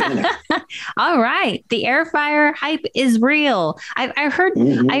 I'm a beginner. All right. The air fryer hype is real. I heard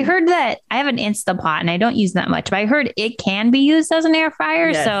that I have an Instapot and I don't use that much, but I heard it can be used as an air fryer.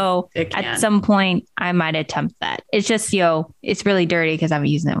 Yes, so at some point I might attempt that. It's just, it's really dirty because I haven't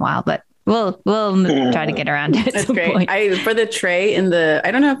used it in a while, but we'll try to get around it at some point. For the tray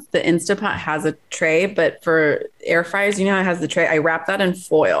I don't know if the Instapot has a tray, but for air fryers, it has the tray. I wrap that in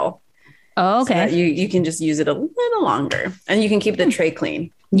foil. Oh, okay. So you can just use it a little longer, and you can keep the tray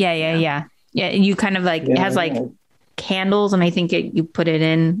clean. Yeah. You kind of like, it has like candles, and I think you put it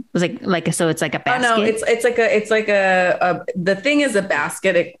in. It was so it's like a basket. Oh no, it's like a the thing is a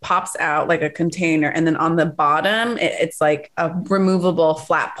basket. It pops out like a container, and then on the bottom it's like a removable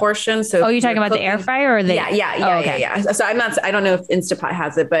flat portion. So you're talking about the air fryer or the yeah. So I don't know if Instapot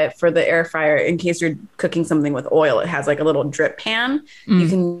has it, but for the air fryer, in case you're cooking something with oil, it has like a little drip pan. You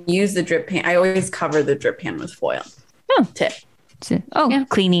can use the drip pan. I always cover the drip pan with foil. Tip.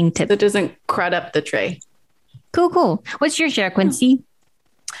 Cleaning tip. So it doesn't crud up the tray. Cool. What's your share, Quincy?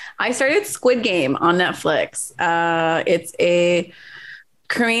 I started Squid Game on Netflix. It's a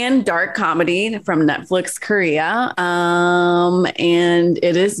Korean dark comedy from Netflix Korea. And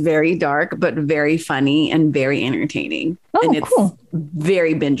it is very dark, but very funny and very entertaining. And it's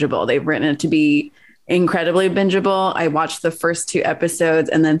very bingeable. They've written it to be incredibly bingeable. I watched the first 2 episodes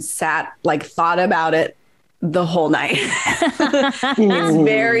and then thought about it the whole night. It's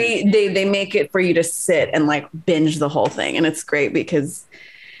very, they make it for you to sit and like binge the whole thing. And it's great because,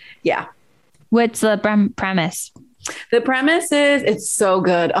 yeah. What's the premise? The premise is, it's so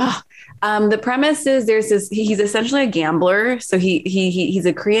good. The premise is he's essentially a gambler. So he's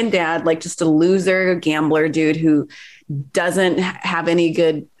a Korean dad, like just a loser gambler dude who doesn't have any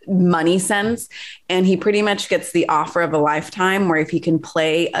good money sense. And he pretty much gets the offer of a lifetime where if he can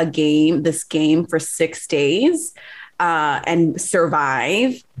play this game for 6 days and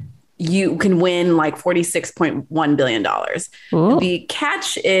survive, you can win like $46.1 billion. Ooh. The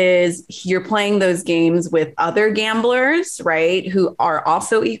catch is you're playing those games with other gamblers, right? Who are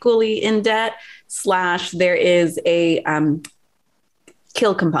also equally in debt / there is a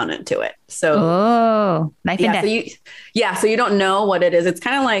kill component to it. So, so you don't know what it is. It's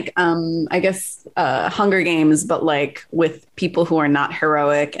kind of like, I guess, Hunger Games, but like with people who are not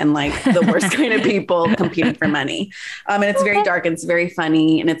heroic and like the worst kind of people competing for money. And it's very dark and it's very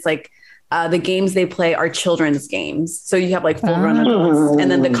funny. And it's like, the games they play are children's games. So you have like full grown adults. And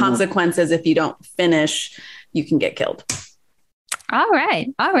then the consequences, if you don't finish, you can get killed. All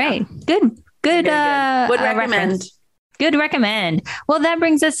right. Good. Would recommend. Reference. Good recommend. Well, that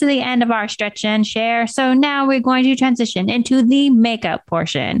brings us to the end of our stretch and share. So now we're going to transition into the makeup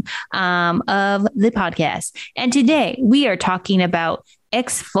portion of the podcast. And today we are talking about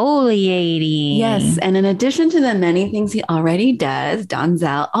exfoliating. Yes. And in addition to the many things he already does,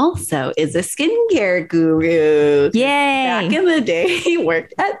 Donzel also is a skincare guru. Yay. Back in the day, he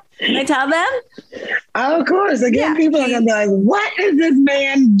worked at, can I tell them? Of course. Again, people are going to be like, what does this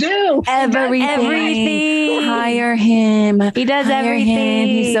man do? Everything. Hire him. He does everything.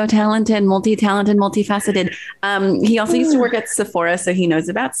 He's so talented, multi-talented, multifaceted. He also used to work at Sephora, so he knows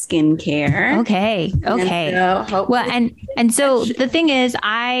about skincare. Okay. And so the thing is,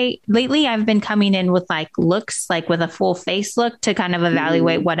 lately I've been coming in with like looks, like with a full face look to kind of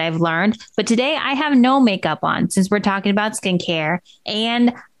evaluate what I've learned. But today I have no makeup on since we're talking about skincare,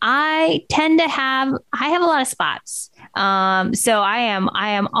 and I have a lot of spots. So I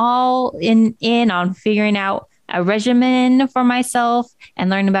am all in on figuring out a regimen for myself and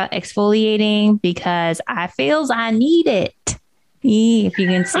learning about exfoliating because I feels I need it. If you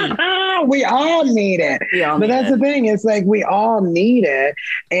can see. We all need it. But that's the thing. It's like we all need it.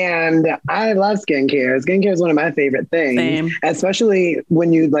 And I love skincare. Skincare is one of my favorite things, especially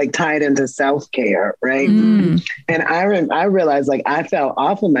when you like tie it into self-care, right? And I realized like I fell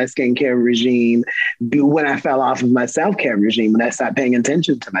off of my skincare regime when I fell off of my self-care regime, when I stopped paying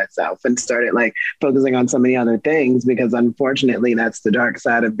attention to myself and started like focusing on so many other things, because unfortunately that's the dark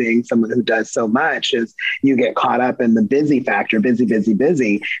side of being someone who does so much is you get caught up in the busy factor,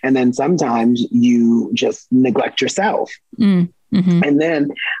 busy. And then sometimes you just neglect yourself. And then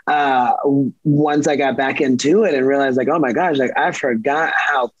once I got back into it and realized like, oh my gosh, like I forgot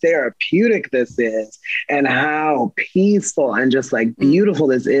how therapeutic this is and how peaceful and just like beautiful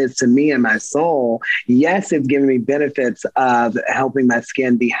this is to me and my soul. Yes, it's given me benefits of helping my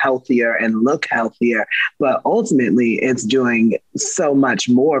skin be healthier and look healthier, but ultimately it's doing so much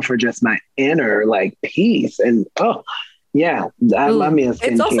more for just my inner like peace. And yeah, I love me a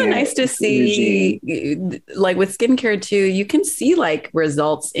skincare. It's also nice to see, like with skincare too, you can see like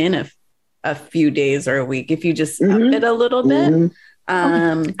results in a few days or a week if you just up it a little bit.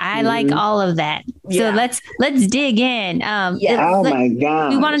 I like all of that. So let's dig in. My God.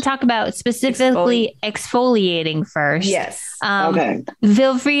 We want to talk about specifically exfoliating first. Yes. Okay.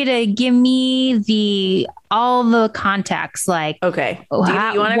 Feel free to give me the all the contacts. Like, okay, Dee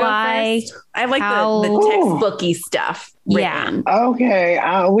Dee, you want to go first? I like the textbooky stuff. Yeah. Okay.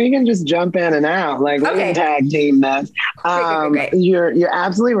 We can just jump in and out. Like, we can tag team that. Great. You're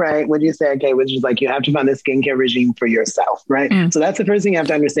absolutely right. What you say, okay, which is like, you have to find a skincare regime for yourself, right? So that's the first thing you have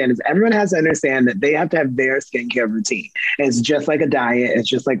to understand is everyone has to understand that they have to have their skincare routine. It's just like a diet. It's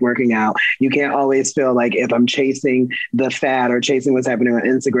just like working out. You can't always feel like if I'm chasing the fad or chasing what's happening on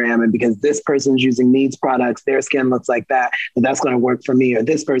Instagram, and because this person's using these products, their skin looks like that, but that's going to work for me. Or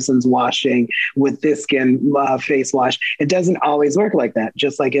this person's washing with this skin face wash. It doesn't always work like that.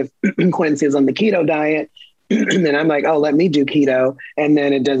 Just like if Quincy is on the keto diet, and I'm like, oh, let me do keto. And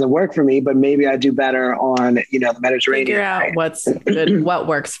then it doesn't work for me, but maybe I do better on, the Mediterranean. Figure out what's good, what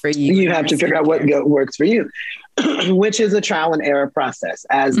works for you. You have to figure out what works for you. Which is a trial and error process,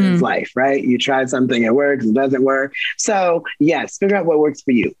 as is life, right? You try something, it works, it doesn't work. So yes, figure out what works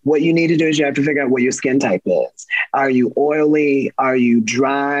for you. What you need to do is you have to figure out what your skin type is. Are you oily? Are you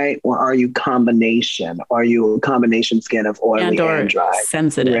dry? Or are you combination? Are you a combination skin of oily and dry?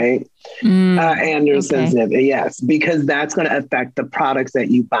 Sensitive. Right? Sensitive. Yes, because that's going to affect the products that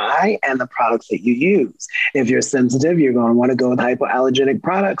you buy and the products that you use. If you're sensitive, you're going to want to go with hypoallergenic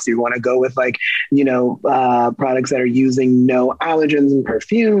products. You want to go with products that are using no allergens and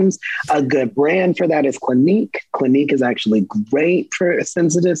perfumes. A good brand for that is Clinique. Clinique is actually great for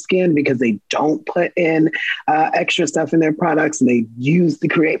sensitive skin because they don't put in extra stuff in their products, and they use to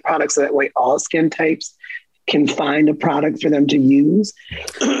create products so that way all skin types can find a product for them to use.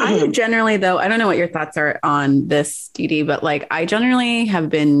 I generally, though, I don't know what your thoughts are on this, Dee Dee, but like I generally have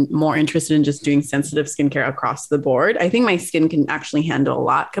been more interested in just doing sensitive skincare across the board. I think my skin can actually handle a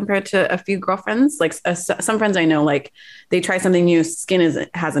lot compared to a few girlfriends. Like some friends I know, like they try something new, skin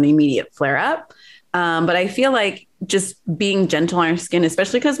has an immediate flare up. But I feel like just being gentle on our skin,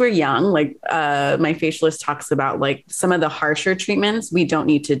 especially because we're young, like my facialist talks about like some of the harsher treatments we don't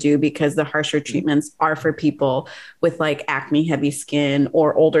need to do because the harsher treatments are for people with like acne heavy skin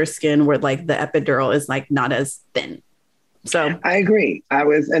or older skin where like the epidural is like not as thin. So I agree.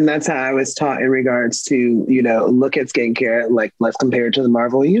 And that's how I was taught in regards to, look at skincare, like let's compare it to the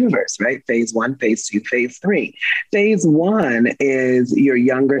Marvel universe, right? Phase 1, phase 2, phase 3. Phase 1 is your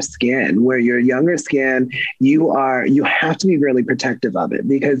younger skin, where your younger skin, you have to be really protective of it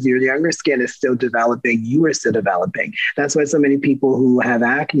because your younger skin is still developing. You are still developing. That's why so many people who have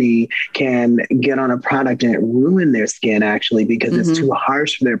acne can get on a product and it ruin their skin actually, because it's too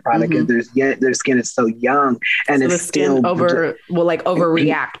harsh for their product. And their skin is so young and so it's still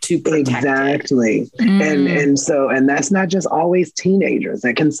overreact to protect exactly. And that's not just always teenagers.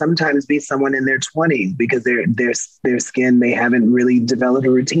 That can sometimes be someone in their 20s because their skin, they haven't really developed a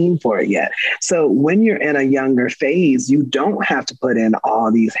routine for it yet. So when you're in a younger phase, you don't have to put in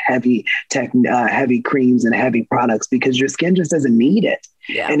all these heavy creams and heavy products because your skin just doesn't need it.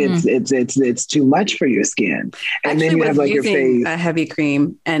 Yeah. And it's too much for your skin. And then you have like your face, a heavy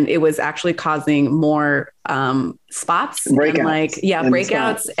cream, and it was actually causing more spots,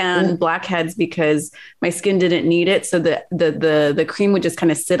 breakouts and blackheads because my skin didn't need it. So the cream would just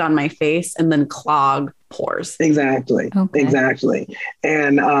kind of sit on my face and then clog pores. Exactly.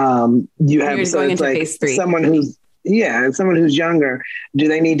 And you have phase 3. Someone who's younger, do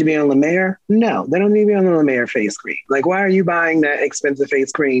they need to be on La Mer? No, they don't need to be on the La Mer face cream. Like, why are you buying that expensive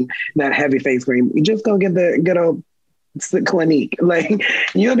face cream, that heavy face cream? You just go get the good old Clinique. Like,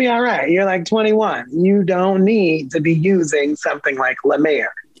 you'll be all right. You're like 21. You don't need to be using something like La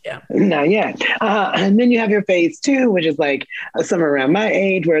Mer. Yeah. Not yet. And then you have your phase 2, which is like somewhere around my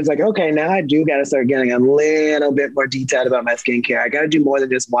age where it's like, okay, now I do got to start getting a little bit more detailed about my skincare. I got to do more than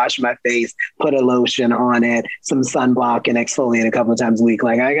just wash my face, put a lotion on it, some sunblock and exfoliate a couple of times a week.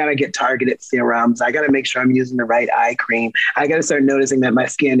 Like I got to get targeted serums. I got to make sure I'm using the right eye cream. I got to start noticing that my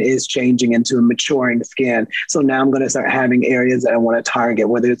skin is changing into a maturing skin. So now I'm going to start having areas that I want to target,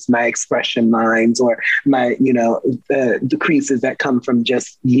 whether it's my expression lines or my, the creases that come from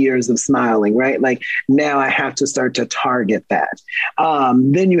just years of smiling, right? Like now I have to start to target that.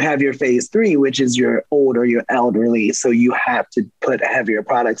 Then you have your phase 3, which is your older, your elderly. So you have to put heavier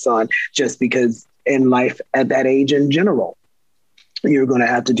products on just because in life at that age in general, you're going to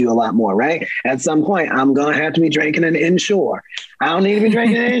have to do a lot more, right? At some point, I'm going to have to be drinking an Ensure. I don't need to be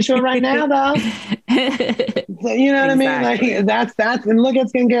drinking an Ensure right now, though. You know what I mean? Like that's, and look at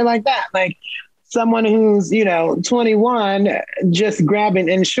skincare like that. Like, someone who's, 21 just grabbing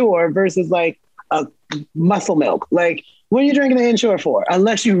Ensure versus like a Muscle Milk. Like What are you drinking the Ensure for?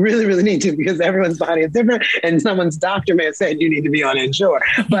 Unless you really, really need to, because everyone's body is different and someone's doctor may have said you need to be on Ensure.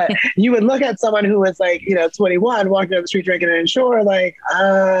 But you would look at someone who was like, 21, walking down the street drinking an Ensure, like,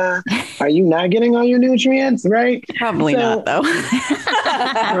 are you not getting all your nutrients, right? Probably not, though.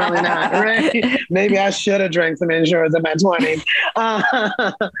 Probably not, right? Maybe I should have drank some Ensures in my 20s.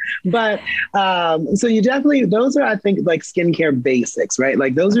 So you definitely, those are, I think, like skincare basics, right?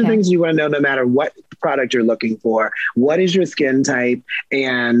 Like those are things you want to know no matter what product you're looking for. What is your skin type?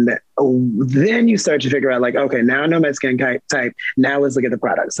 And then you start to figure out like, okay, now I know my skin type. Now let's look at the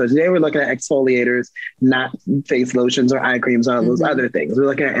product. So today we're looking at exfoliators, not face lotions or eye creams, all those other things. We're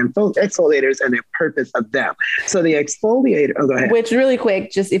looking at exfoliators and the purpose of them. So the exfoliator, go ahead. Which really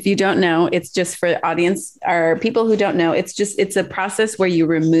quick, just if you don't know, it's just for the audience or people who don't know, it's a process where you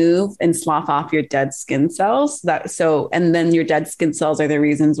remove and slough off your dead skin cells. And then your dead skin cells are the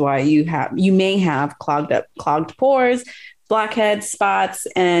reasons why you may have clogged pores, blackheads, spots.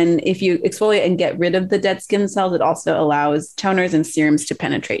 And if you exfoliate and get rid of the dead skin cells, it also allows toners and serums to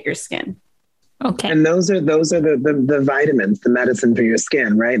penetrate your skin. Okay. And those are the vitamins, the medicine for your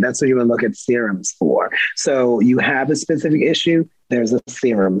skin, right? That's what you would look at serums for. So you have a specific issue, there's a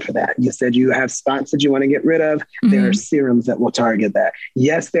serum for that. You said you have spots that you want to get rid of. There are serums that will target that.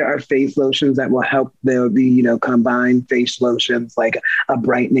 Yes, there are face lotions that will help. There will be, combined face lotions, like a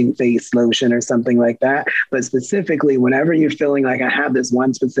brightening face lotion or something like that. But specifically, whenever you're feeling like I have this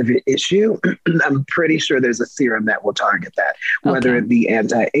one specific issue, I'm pretty sure there's a serum that will target that, whether it be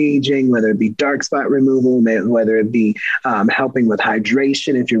anti-aging, whether it be dark spot removal, whether it be helping with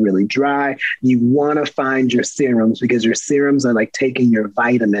hydration if you're really dry. You want to find your serums because your serums are like taking your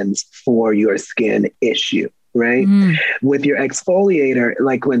vitamins for your skin issue, right? With your exfoliator,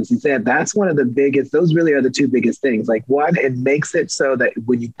 like Quincy said, that's one of the biggest, those really are the two biggest things. Like one, it makes it so that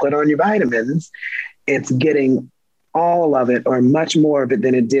when you put on your vitamins, it's getting all of it or much more of it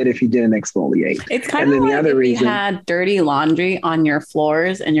than it did if you didn't exfoliate. It's kind of like if you had dirty laundry on your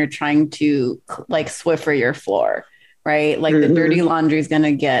floors and you're trying to like Swiffer your floor, right? Like the dirty laundry is going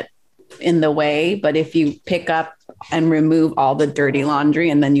to get in the way, but if you pick up and remove all the dirty laundry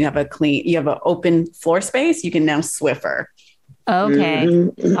and then you have an open floor space, you can now Swiffer. Okay.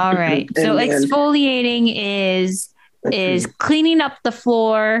 All right. So exfoliating is cleaning up the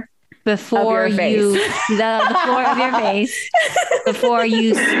floor before the floor of your face before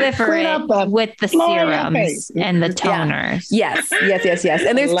you Swiffer it with the serums and the toners. Yes.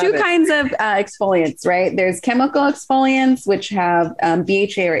 And there's two kinds of exfoliants, right? There's chemical exfoliants, which have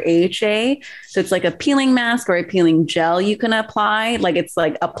BHA or AHA. So it's like a peeling mask or a peeling gel you can apply. Like it's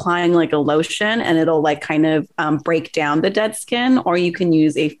like applying like a lotion and it'll like kind of break down the dead skin. Or you can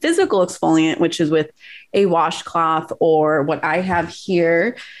use a physical exfoliant, which is with a washcloth or what I have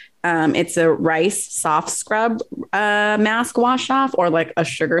here. It's a rice soft scrub mask wash off or like a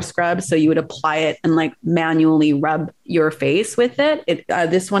sugar scrub. So you would apply it and like manually rub your face with it.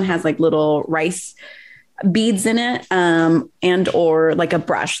 This one has like little rice beads in it and or like a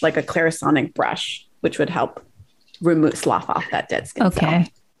brush, like a Clarisonic brush, which would help slough off that dead skin cell.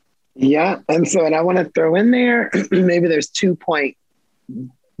 Yeah. And I want to throw in there, maybe there's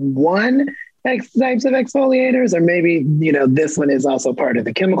 2.1 types of exfoliators, or maybe, this one is also part of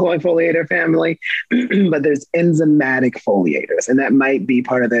the chemical exfoliator family, but there's enzymatic exfoliators, and that might be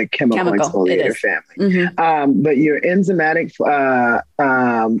part of the chemical exfoliator family. But your enzymatic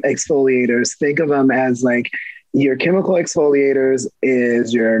exfoliators, think of them as like your chemical exfoliators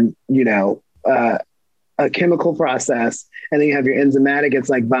is your, a chemical process. And then you have your enzymatic, it's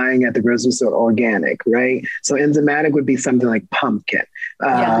like buying at the grocery store organic, right? So enzymatic would be something like pumpkin,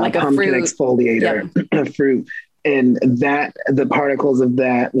 like a pumpkin fruit exfoliator, a fruit. And that the particles of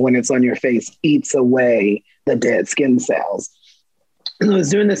that, when it's on your face, eats away the dead skin cells. So it's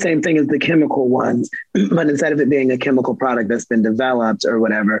doing the same thing as the chemical ones, but instead of it being a chemical product that's been developed or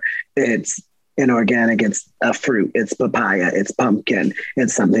whatever, it's inorganic, it's a fruit, it's papaya, it's pumpkin,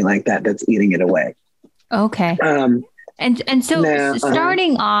 it's something like that that's eating it away. Okay. And so now,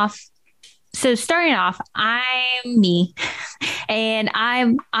 starting off, I'm me, and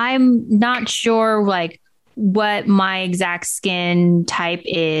I'm not sure like what my exact skin type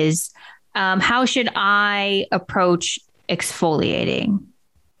is. How should I approach exfoliating?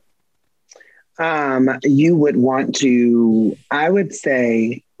 You would want to, I would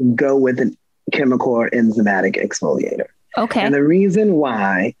say, go with a chemical or enzymatic exfoliator. Okay. And the reason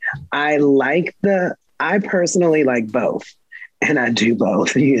why I personally like both and I do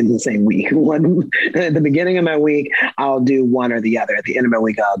both in the same week. One at the beginning of my week, I'll do one or the other. At the end of my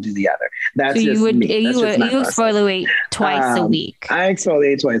week, I'll do the other. That's So just me. That's just my process. exfoliate twice a week. I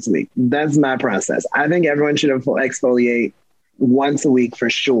exfoliate twice a week. That's my process. I think everyone should exfoliate once a week for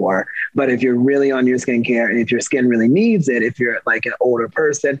sure. But if you're really on your skincare and if your skin really needs it, if you're like an older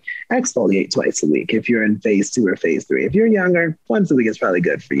person, exfoliate twice a week. If you're in phase 2 or phase 3, if you're younger, once a week is probably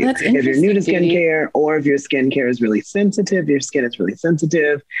good for you. If you're new to skincare or if your skincare is really sensitive, your skin is really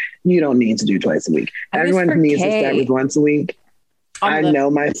sensitive, you don't need to do twice a week. Everyone needs to start with once a week. I know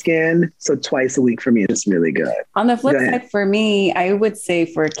my skin, so twice a week for me is really good. On the flip side, for me, I would say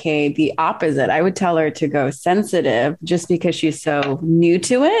for Kay, the opposite. I would tell her to go sensitive just because she's so new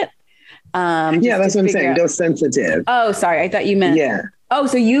to it. Yeah, that's what I'm saying. Go sensitive. Oh, sorry. I thought you meant. Yeah. Oh,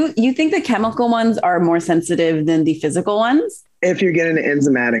 so you think the chemical ones are more sensitive than the physical ones? If you're getting an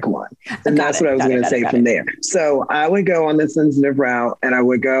enzymatic one. And that's what I was going to say from there. So I would go on the sensitive route and I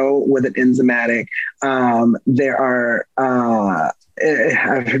would go with an enzymatic. There are,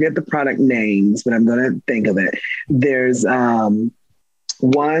 I forget the product names, but I'm going to think of it. There's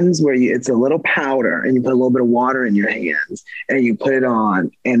ones where it's a little powder and you put a little bit of water in your hands and you put it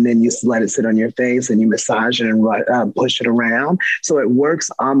on and then you let it sit on your face and you massage it and push it around. So it works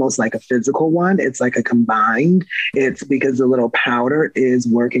almost like a physical one. It's like a combined. It's because the little powder is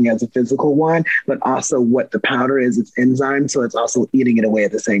working as a physical one, but also what the powder is, it's enzyme. So it's also eating it away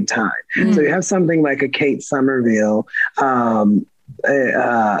at the same time. Mm-hmm. So you have something like a Kate Somerville,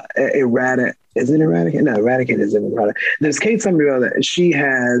 Eradicate. Is it Eradicate? No, Eradicate is in the product. There's Kate Somerville that she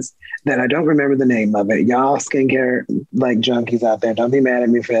has that I don't remember the name of it. Y'all skincare like junkies out there, don't be mad at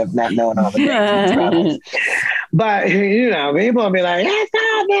me for not knowing all the names of products. But people will be like, it's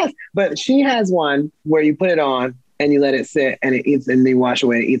not this. But she has one where you put it on and you let it sit and it eats and you wash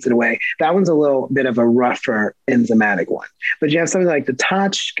away, it eats it away. That one's a little bit of a rougher enzymatic one. But you have something like the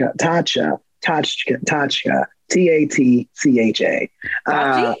Tatcha, Tatcha.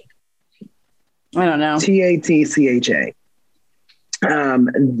 I don't know. Tatcha.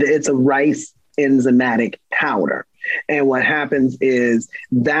 It's a rice enzymatic powder. And what happens is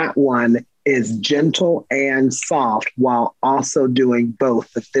that one is gentle and soft while also doing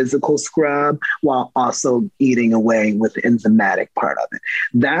both the physical scrub while also eating away with the enzymatic part of it.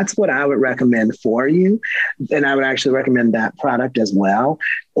 That's what I would recommend for you. And I would actually recommend that product as well,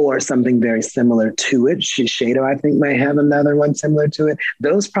 or something very similar to it. Shiseido, I think, might have another one similar to it.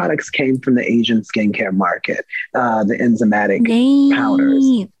 Those products came from the Asian skincare market, the enzymatic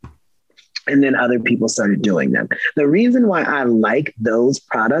powders. And then other people started doing them. The reason why I like those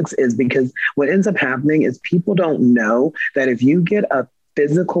products is because what ends up happening is people don't know that if you get a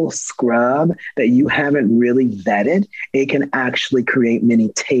physical scrub that you haven't really vetted, it can actually create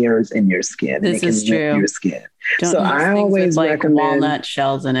many tears in your skin. This is true. Your skin. So I always recommend walnut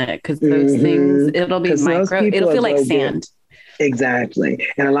shells in it because those things, it'll be micro. It'll feel like sand. Exactly.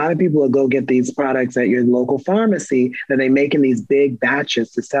 And a lot of people will go get these products at your local pharmacy that they make in these big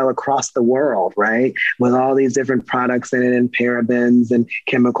batches to sell across the world, right? With all these different products in it and parabens and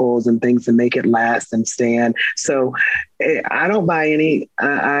chemicals and things to make it last and stand. So I don't buy any.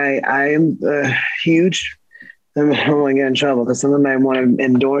 I am a huge... I'm going to get in trouble because someone might want to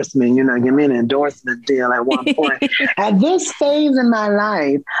endorse me, give me an endorsement deal at one point. At this phase in my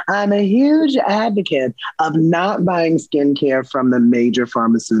life, I'm a huge advocate of not buying skincare from the major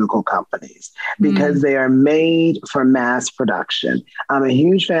pharmaceutical companies because they are made for mass production. I'm a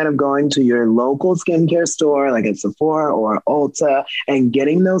huge fan of going to your local skincare store, like at Sephora or Ulta, and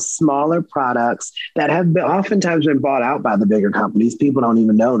getting those smaller products that have oftentimes been bought out by the bigger companies. People don't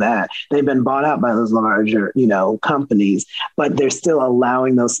even know that. They've been bought out by those larger, companies, but they're still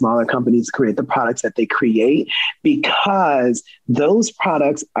allowing those smaller companies to create the products that they create because those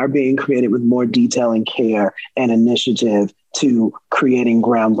products are being created with more detail and care and initiative to creating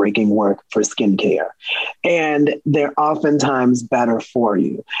groundbreaking work for skincare. And they're oftentimes better for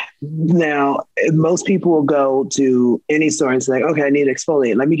you. Now, most people will go to any store and say, okay, I need to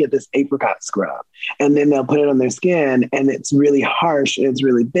exfoliate. Let me get this apricot scrub. And then they'll put it on their skin and it's really harsh and it's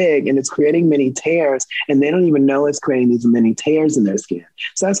really big and it's creating many tears and they don't even know it's creating these many tears in their skin.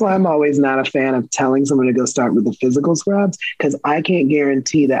 So that's why I'm always not a fan of telling someone to go start with the physical scrubs because I can't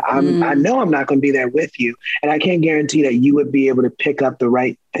guarantee that I know I'm not going to be there with you and I can't guarantee that you would be able to pick up the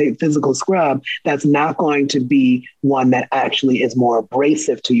right physical scrub that's not going to be one that actually is more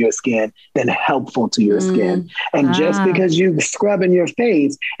abrasive to your skin than helpful to your skin. And just because you scrub in your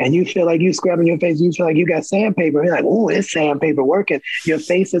face and you feel like you scrub in your face, you feel like you got sandpaper, you're like, oh, it's sandpaper working. Your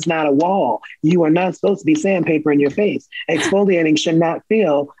face is not a wall. You are not supposed to be sandpaper in your face. Exfoliating should not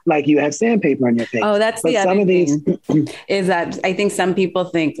feel like you have sandpaper in your face. Oh, that's the other thing is that I think some people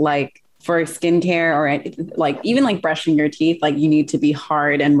think like for skincare or like even like brushing your teeth, like you need to be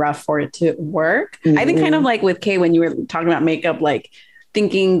hard and rough for it to work. I think kind of like with Kay, when you were talking about makeup, like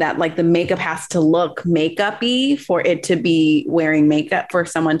thinking that like the makeup has to look makeup-y for it to be wearing makeup, for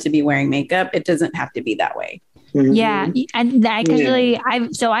someone to be wearing makeup. It doesn't have to be that way. Yeah. And actually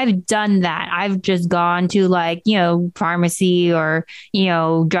I've done that. I've just gone to like, pharmacy or,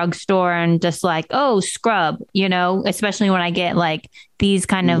 drugstore and just like, oh, scrub, especially when I get like these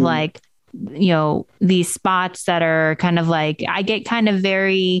kind of like, these spots that are kind of like, I get kind of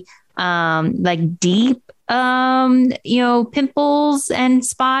very like deep, pimples and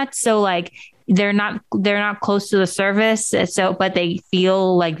spots. So like, they're not close to the surface. So, but they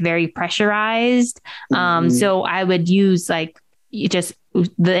feel like very pressurized. So I would use like just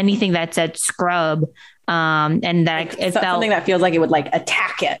anything that said scrub. And that it felt something that feels like it would like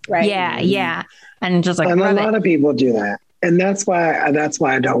attack it. Right. Yeah. Yeah. And just like, and a lot of people do that. And that's why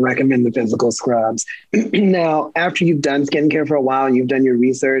I don't recommend the physical scrubs. Now, after you've done skincare for a while, and you've done your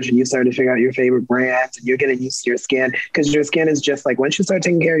research and you start to figure out your favorite brands and you're getting used to your skin, because your skin is just like, once you start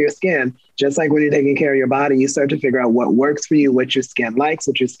taking care of your skin, just like when you're taking care of your body, you start to figure out what works for you, what your skin likes,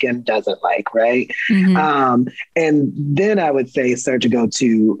 what your skin doesn't like, right? And then I would say start to go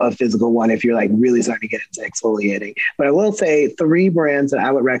to a physical one if you're like really starting to get into exfoliating. But I will say 3 brands that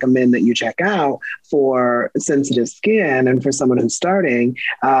I would recommend that you check out for sensitive skin and for someone who's starting,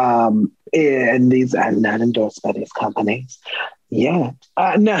 and these are not endorsed by these companies. Yeah.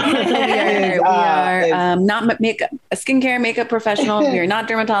 No. we are not a skincare makeup professional. We are not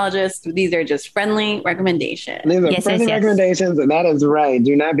dermatologists. These are just friendly recommendations. These are friendly recommendations, and that is right.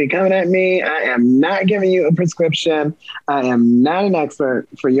 Do not be coming at me. I am not giving you a prescription. I am not an expert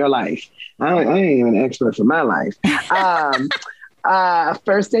for your life. I ain't even an expert for my life.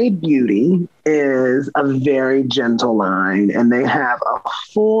 First Aid Beauty is a very gentle line, and they have a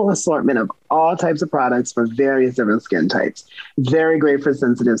full assortment of all types of products for various different skin types. Very great for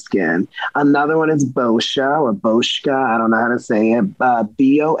sensitive skin. Another one is Boscia or Boschka. I don't know how to say it.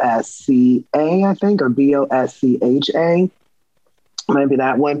 Bosca, I think, or Boscha. Might be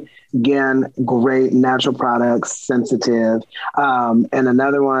that one. Again, great natural products, sensitive. And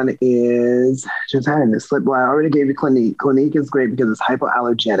another one is, just having this slip. Well, I already gave you Clinique. Clinique is great because it's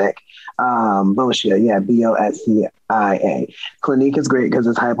hypoallergenic. Boscia, yeah, Boscia. Clinique is great because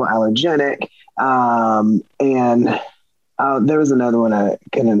it's hypoallergenic. And there was another one I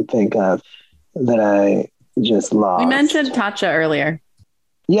couldn't think of that I just lost. We mentioned Tatcha earlier.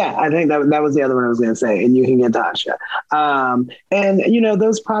 Yeah, I think that was the other one I was going to say, and you can get Tatcha. And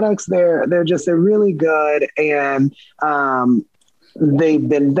those products, they're really good, and they've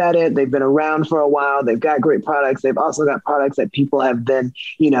been vetted. They've been around for a while. They've got great products. They've also got products that people have been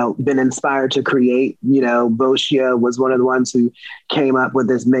inspired to create. Boscia was one of the ones who came up with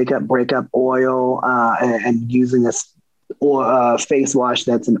this makeup breakup oil and using this face wash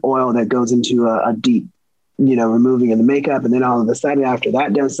that's an oil that goes into a deep, removing of the makeup. And then all of a sudden after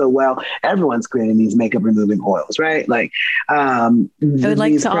that does so well, everyone's creating these makeup removing oils, right? Like, I would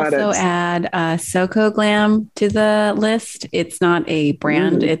like to also add Soko Glam to the list. It's not a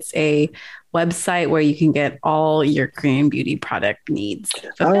brand. It's a website where you can get all your Korean beauty product needs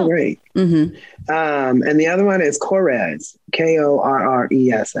fulfilled. Oh, great. And the other one is Korres,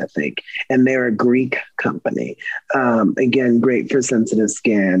 Korres, I think. And they're a Greek company. Again, great for sensitive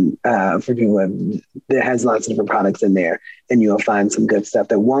skin, for people that has lots of different products in there. And you'll find some good stuff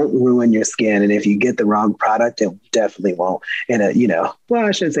that won't ruin your skin. And if you get the wrong product, it definitely won't. And,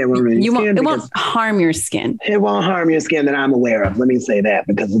 I shouldn't say it won't ruin your skin. It won't harm your skin. It won't harm your skin that I'm aware of. Let me say that,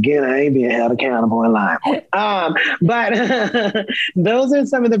 because again, I ain't being held accountable in life. But those are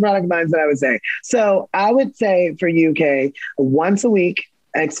some of the product lines that I would say. So I would say for UK, once a week,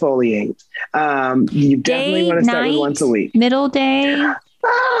 exfoliate. You definitely want to start with once a week. Middle day?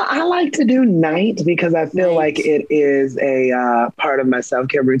 I like to do night because I feel like it is a part of my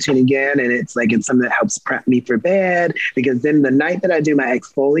self-care routine again. And it's something that helps prep me for bed, because then the night that I do my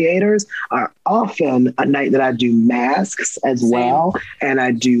exfoliators are often a night that I do masks as well. And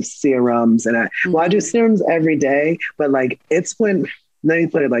I do serums, and I do serums every day, but it's when, let me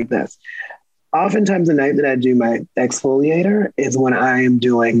put it like this. oftentimes the night that I do my exfoliator is when I am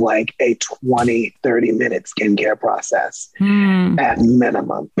doing like a 20, 30-minute skincare process at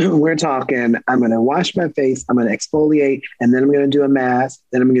minimum. We're talking, I'm going to wash my face, I'm going to exfoliate, and then I'm going to do a mask,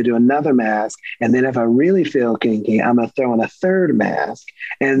 then I'm going to do another mask. And then if I really feel kinky, I'm going to throw in a third mask.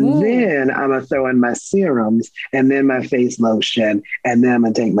 And then I'm going to throw in my serums and then my face lotion. And then I'm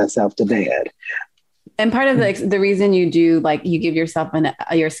going to take myself to bed. And part of the reason you do, like, you give yourself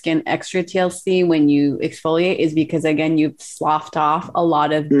your skin extra TLC when you exfoliate is because, again, you've sloughed off a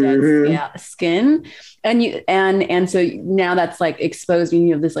lot of dead skin, and so now that's like exposed, and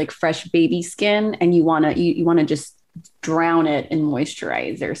you have this like fresh baby skin, and you want to just drown it in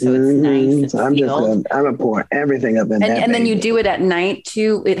moisturizer, so it's nice and so I'm gonna pour everything up in that, and then you do it at night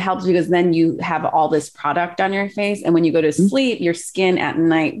too. It helps because then you have all this product on your face, and when you go to sleep, your skin at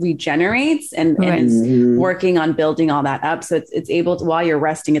night regenerates and it's working on building all that up, so it's able to, while you're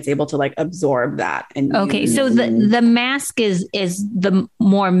resting, it's able to like absorb that. And so the mask is the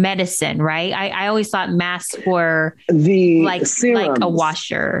more medicine, right? I always thought masks were like a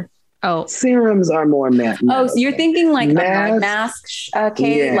washer. Oh, serums are more matte. Oh, so you're thinking like a mud mask,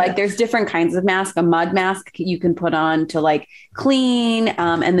 Kate? Yeah. Like there's different kinds of mask. A mud mask you can put on to like clean,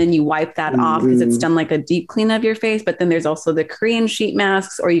 and then you wipe that off because it's done like a deep clean of your face. But then there's also the Korean sheet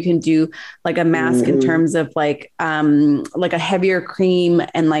masks, or you can do like a mask in terms of like a heavier cream,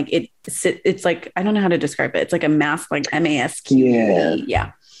 and like it's like, I don't know how to describe it. It's like a mask, like mask.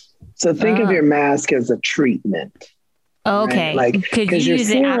 Yeah. So think of your mask as a treatment. Okay. Right? Like, because your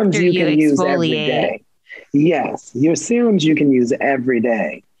serums you can use every day. Yes, your serums you can use every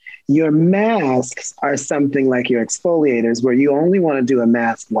day. Your masks are something like your exfoliators, where you only want to do a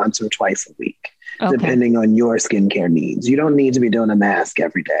mask once or twice a week, depending on your skincare needs. You don't need to be doing a mask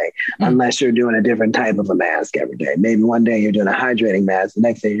every day unless you're doing a different type of a mask every day. Maybe one day you're doing a hydrating mask, the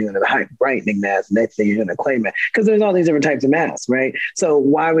next day you're doing a brightening mask, the next day you're doing a clay mask, because there's all these different types of masks, right? So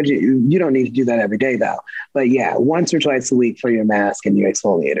why would you don't need to do that every day though. But yeah, once or twice a week for your mask and your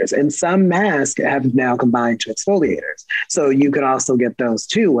exfoliators. And some masks have now combined to exfoliators. So you could also get those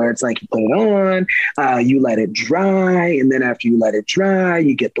too, where it's like you put it on, you let it dry, and then after you let it dry,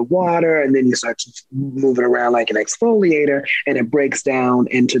 you get the water, and then you start to move it around like an exfoliator, and it breaks down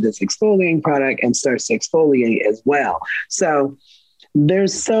into this exfoliating product and starts to exfoliate as well. So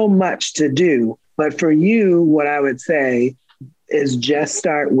there's so much to do. But for you, what I would say is just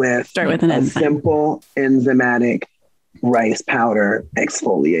start with a simple enzymatic rice powder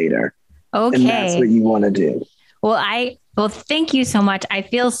exfoliator. Okay. And that's what you want to do. Well, thank you so much. I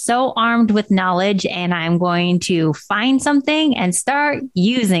feel so armed with knowledge, and I'm going to find something and start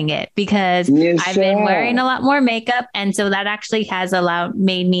using it, because I've been wearing a lot more makeup. And so that actually has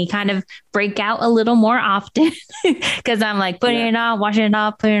made me kind of break out a little more often, because I'm like putting it on, washing it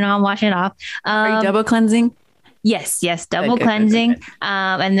off, putting it on, washing it off. Are you double cleansing? Yes. Double cleansing. Good.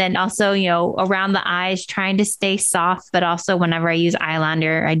 And then also, around the eyes, trying to stay soft, but also whenever I use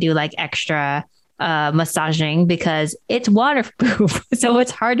eyeliner, I do like extra massaging because it's waterproof, so it's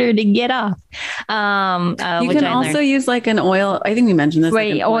harder to get off. You can also use like an oil. I think we mentioned this,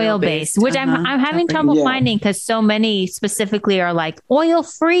 right? Like oil based, which I'm having trouble finding, because so many specifically are like oil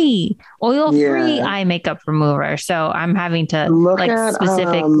free eye makeup remover. So I'm having to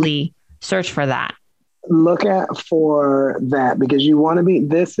specifically search for that. Look for that, because you want to be,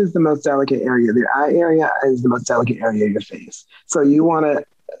 this is the most delicate area. The eye area is the most delicate area of your face. So you want to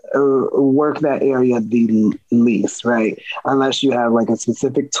work that area the least, right? Unless you have like a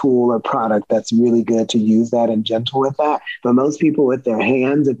specific tool or product that's really good to use that and gentle with that. But most people with their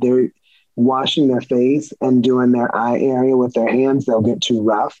hands, if they're washing their face and doing their eye area with their hands, they'll get too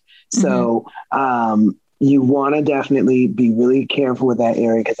rough. So you want to definitely be really careful with that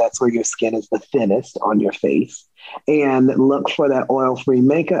area, because that's where your skin is the thinnest on your face. And look for that oil-free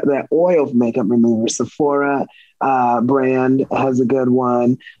makeup, that oil makeup remover. Sephora brand has a good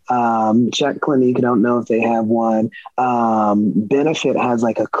one. Check Clinique, I don't know if they have one. Benefit has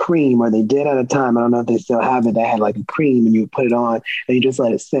like a cream, or they did at a time, I don't know if they still have it, they had like a cream and you put it on and you just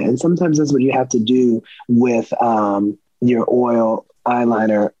let it sit. And sometimes that's what you have to do with your oil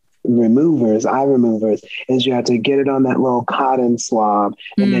eyeliner eye removers, is you have to get it on that little cotton swab,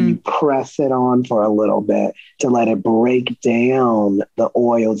 and then you press it on for a little bit to let it break down the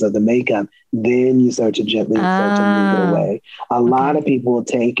oils of the makeup. Then you start to gently move it away. A lot of people will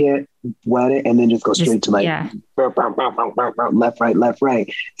take it, wet it, and then just go straight to like left,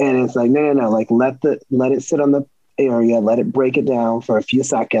 right. And it's like, no. Like let it sit on the area, let it break it down for a few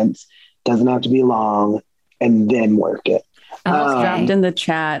seconds. Doesn't have to be long, and then work it. Dropped in the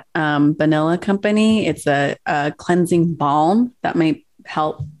chat, Vanilla Company. It's a cleansing balm that might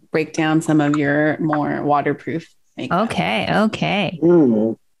help break down some of your more waterproof makeup. Okay.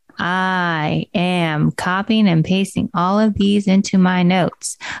 Mm. I am copying and pasting all of these into my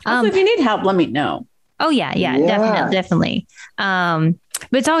notes. Also, if you need help, let me know. Oh yeah, definitely.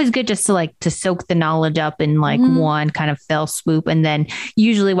 But it's always good just to soak the knowledge up in one kind of fell swoop. And then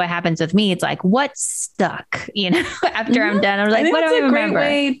usually what happens with me, it's like, what's stuck, after I'm done, I'm like, what do I remember?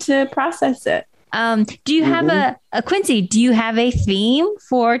 Great way to process it. Do you have a Quincy, do you have a theme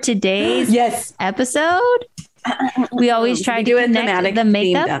for today's episode? We always try to do connect the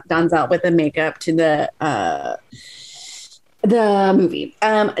makeup. Don's out with the makeup to the movie.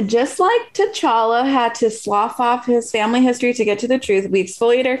 Just like T'Challa had to slough off his family history to get to the truth, we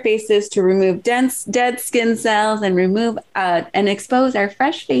exfoliate our faces to remove dense, dead skin cells and remove and expose our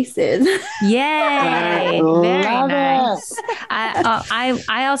fresh faces. Yay! Very nice.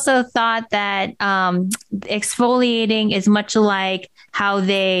 I also thought that exfoliating is much like how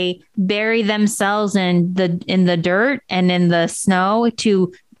they bury themselves in the dirt and in the snow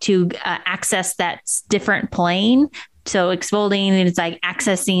to access that different plane. So exfoliating is like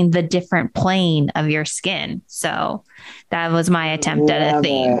accessing the different plane of your skin. So that was my attempt at a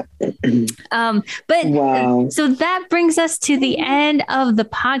theme. So that brings us to the end of the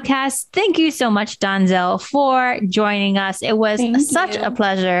podcast. Thank you so much, Donzelle, for joining us. It was such a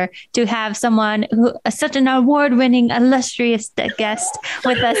pleasure to have someone such an award-winning, illustrious guest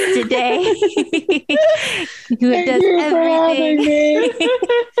with us today. Who does everything.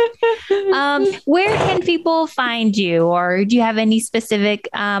 Where can people find you? Or do you have any specific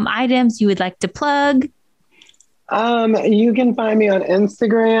items you would like to plug? You can find me on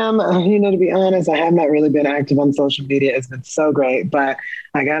Instagram. To be honest, I have not really been active on social media. It's been so great, but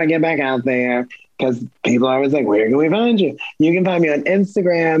I got to get back out there because people are always like, where can we find you? You can find me on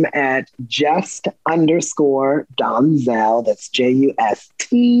Instagram at just_Donzelle. That's JUST_DONZELL.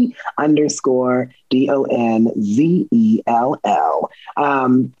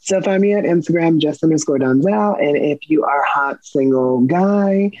 So find me at Instagram, just_Donzelle. And if you are a hot single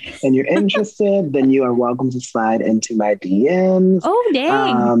guy and you're interested, then you are welcome to slide into my DMs. Oh,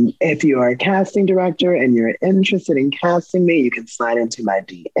 dang. If you are a casting director and you're interested in casting me, you can slide into my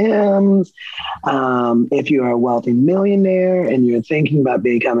DMs. If you are a wealthy millionaire and you're thinking about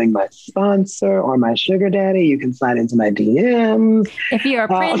becoming my sponsor or my sugar daddy, you can slide into my DMs. If you're a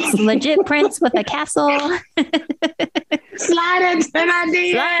prince, legit prince with a castle, slide into my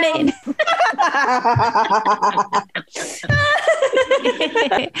DMs.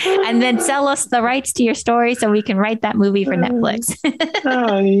 And then sell us the rights to your story so we can write that movie for Netflix.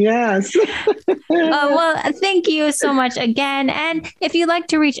 Oh, yes. Well, thank you so much again. And if you'd like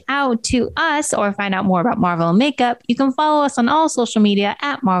to reach out to us or find out more about Marvel Makeup, you can follow us on all social media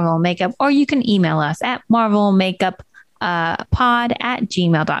at Marvel Makeup, or you can email us at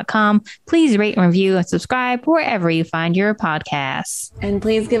marvelmakeuppod@gmail.com. Please rate and review and subscribe wherever you find your podcasts. And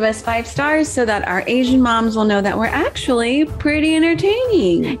please give us 5 stars so that our Asian moms will know that we're actually pretty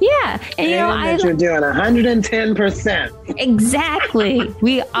entertaining. Yeah. And you're doing 110%. Exactly.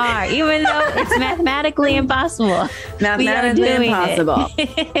 We are, even though it's mathematically impossible. Mathematically impossible.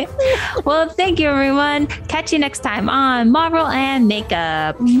 Well, thank you, everyone. Catch you next time on Marvel and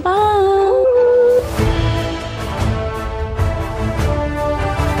Makeup. Bye.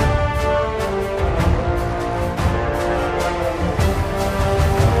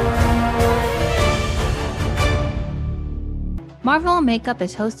 Marvel Makeup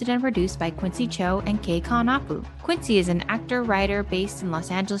is hosted and produced by Quincy Cho and Kei Kanapu. Quincy is an actor, writer based in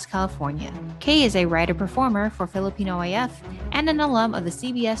Los Angeles, California. Kei is a writer-performer for Filipino AF and an alum of the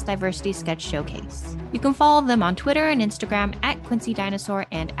CBS Diversity Sketch Showcase. You can follow them on Twitter and Instagram at Quincy Dinosaur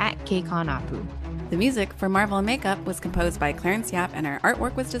and at Kei Kanapu. The music for Marvel and Makeup was composed by Clarence Yap and our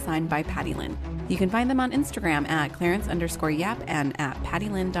artwork was designed by Patty Lynn. You can find them on Instagram at Clarence_Yap and at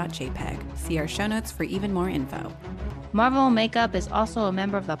pattylyn.jpg. See our show notes for even more info. Marvel Makeup is also a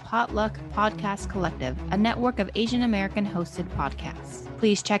member of the Potluck Podcast Collective, a network of Asian American hosted podcasts.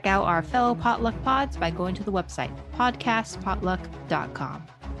 Please check out our fellow Potluck pods by going to the website podcastpotluck.com.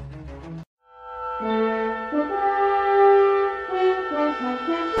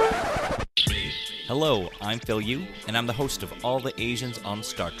 Hello, I'm Phil Yu, and I'm the host of All the Asians on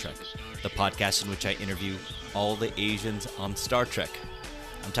Star Trek, the podcast in which I interview all the Asians on Star Trek.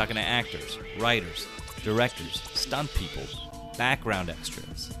 I'm talking to actors, writers, directors, stunt people, background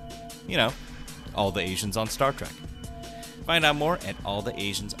extras. You know, all the Asians on Star Trek. Find out more at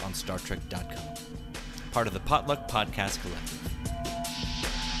alltheasiansonstartrek.com. Part of the Potluck Podcast Collective.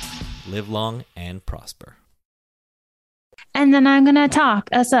 Live long and prosper. And then I'm going to talk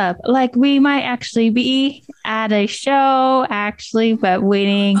us up like we might actually be at a show, actually, but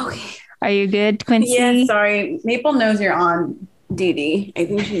waiting. Okay. Are you good, Quincy? Yeah, sorry. Maple knows you're on, Dee Dee. I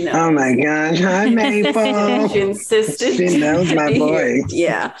think she knows. Oh my gosh. Hi, Maple. She insisted. She knows my voice.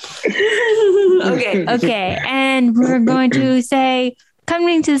 Yeah. Okay. Okay. And we're going to say,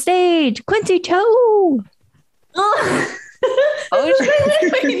 coming to the stage, Quincy Cho. Oh, wait,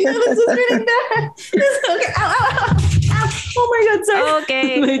 no, this is really bad. Okay. Ow, ow, ow, ow. Oh my God, sorry.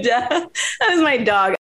 Okay. My dad. That was my dog.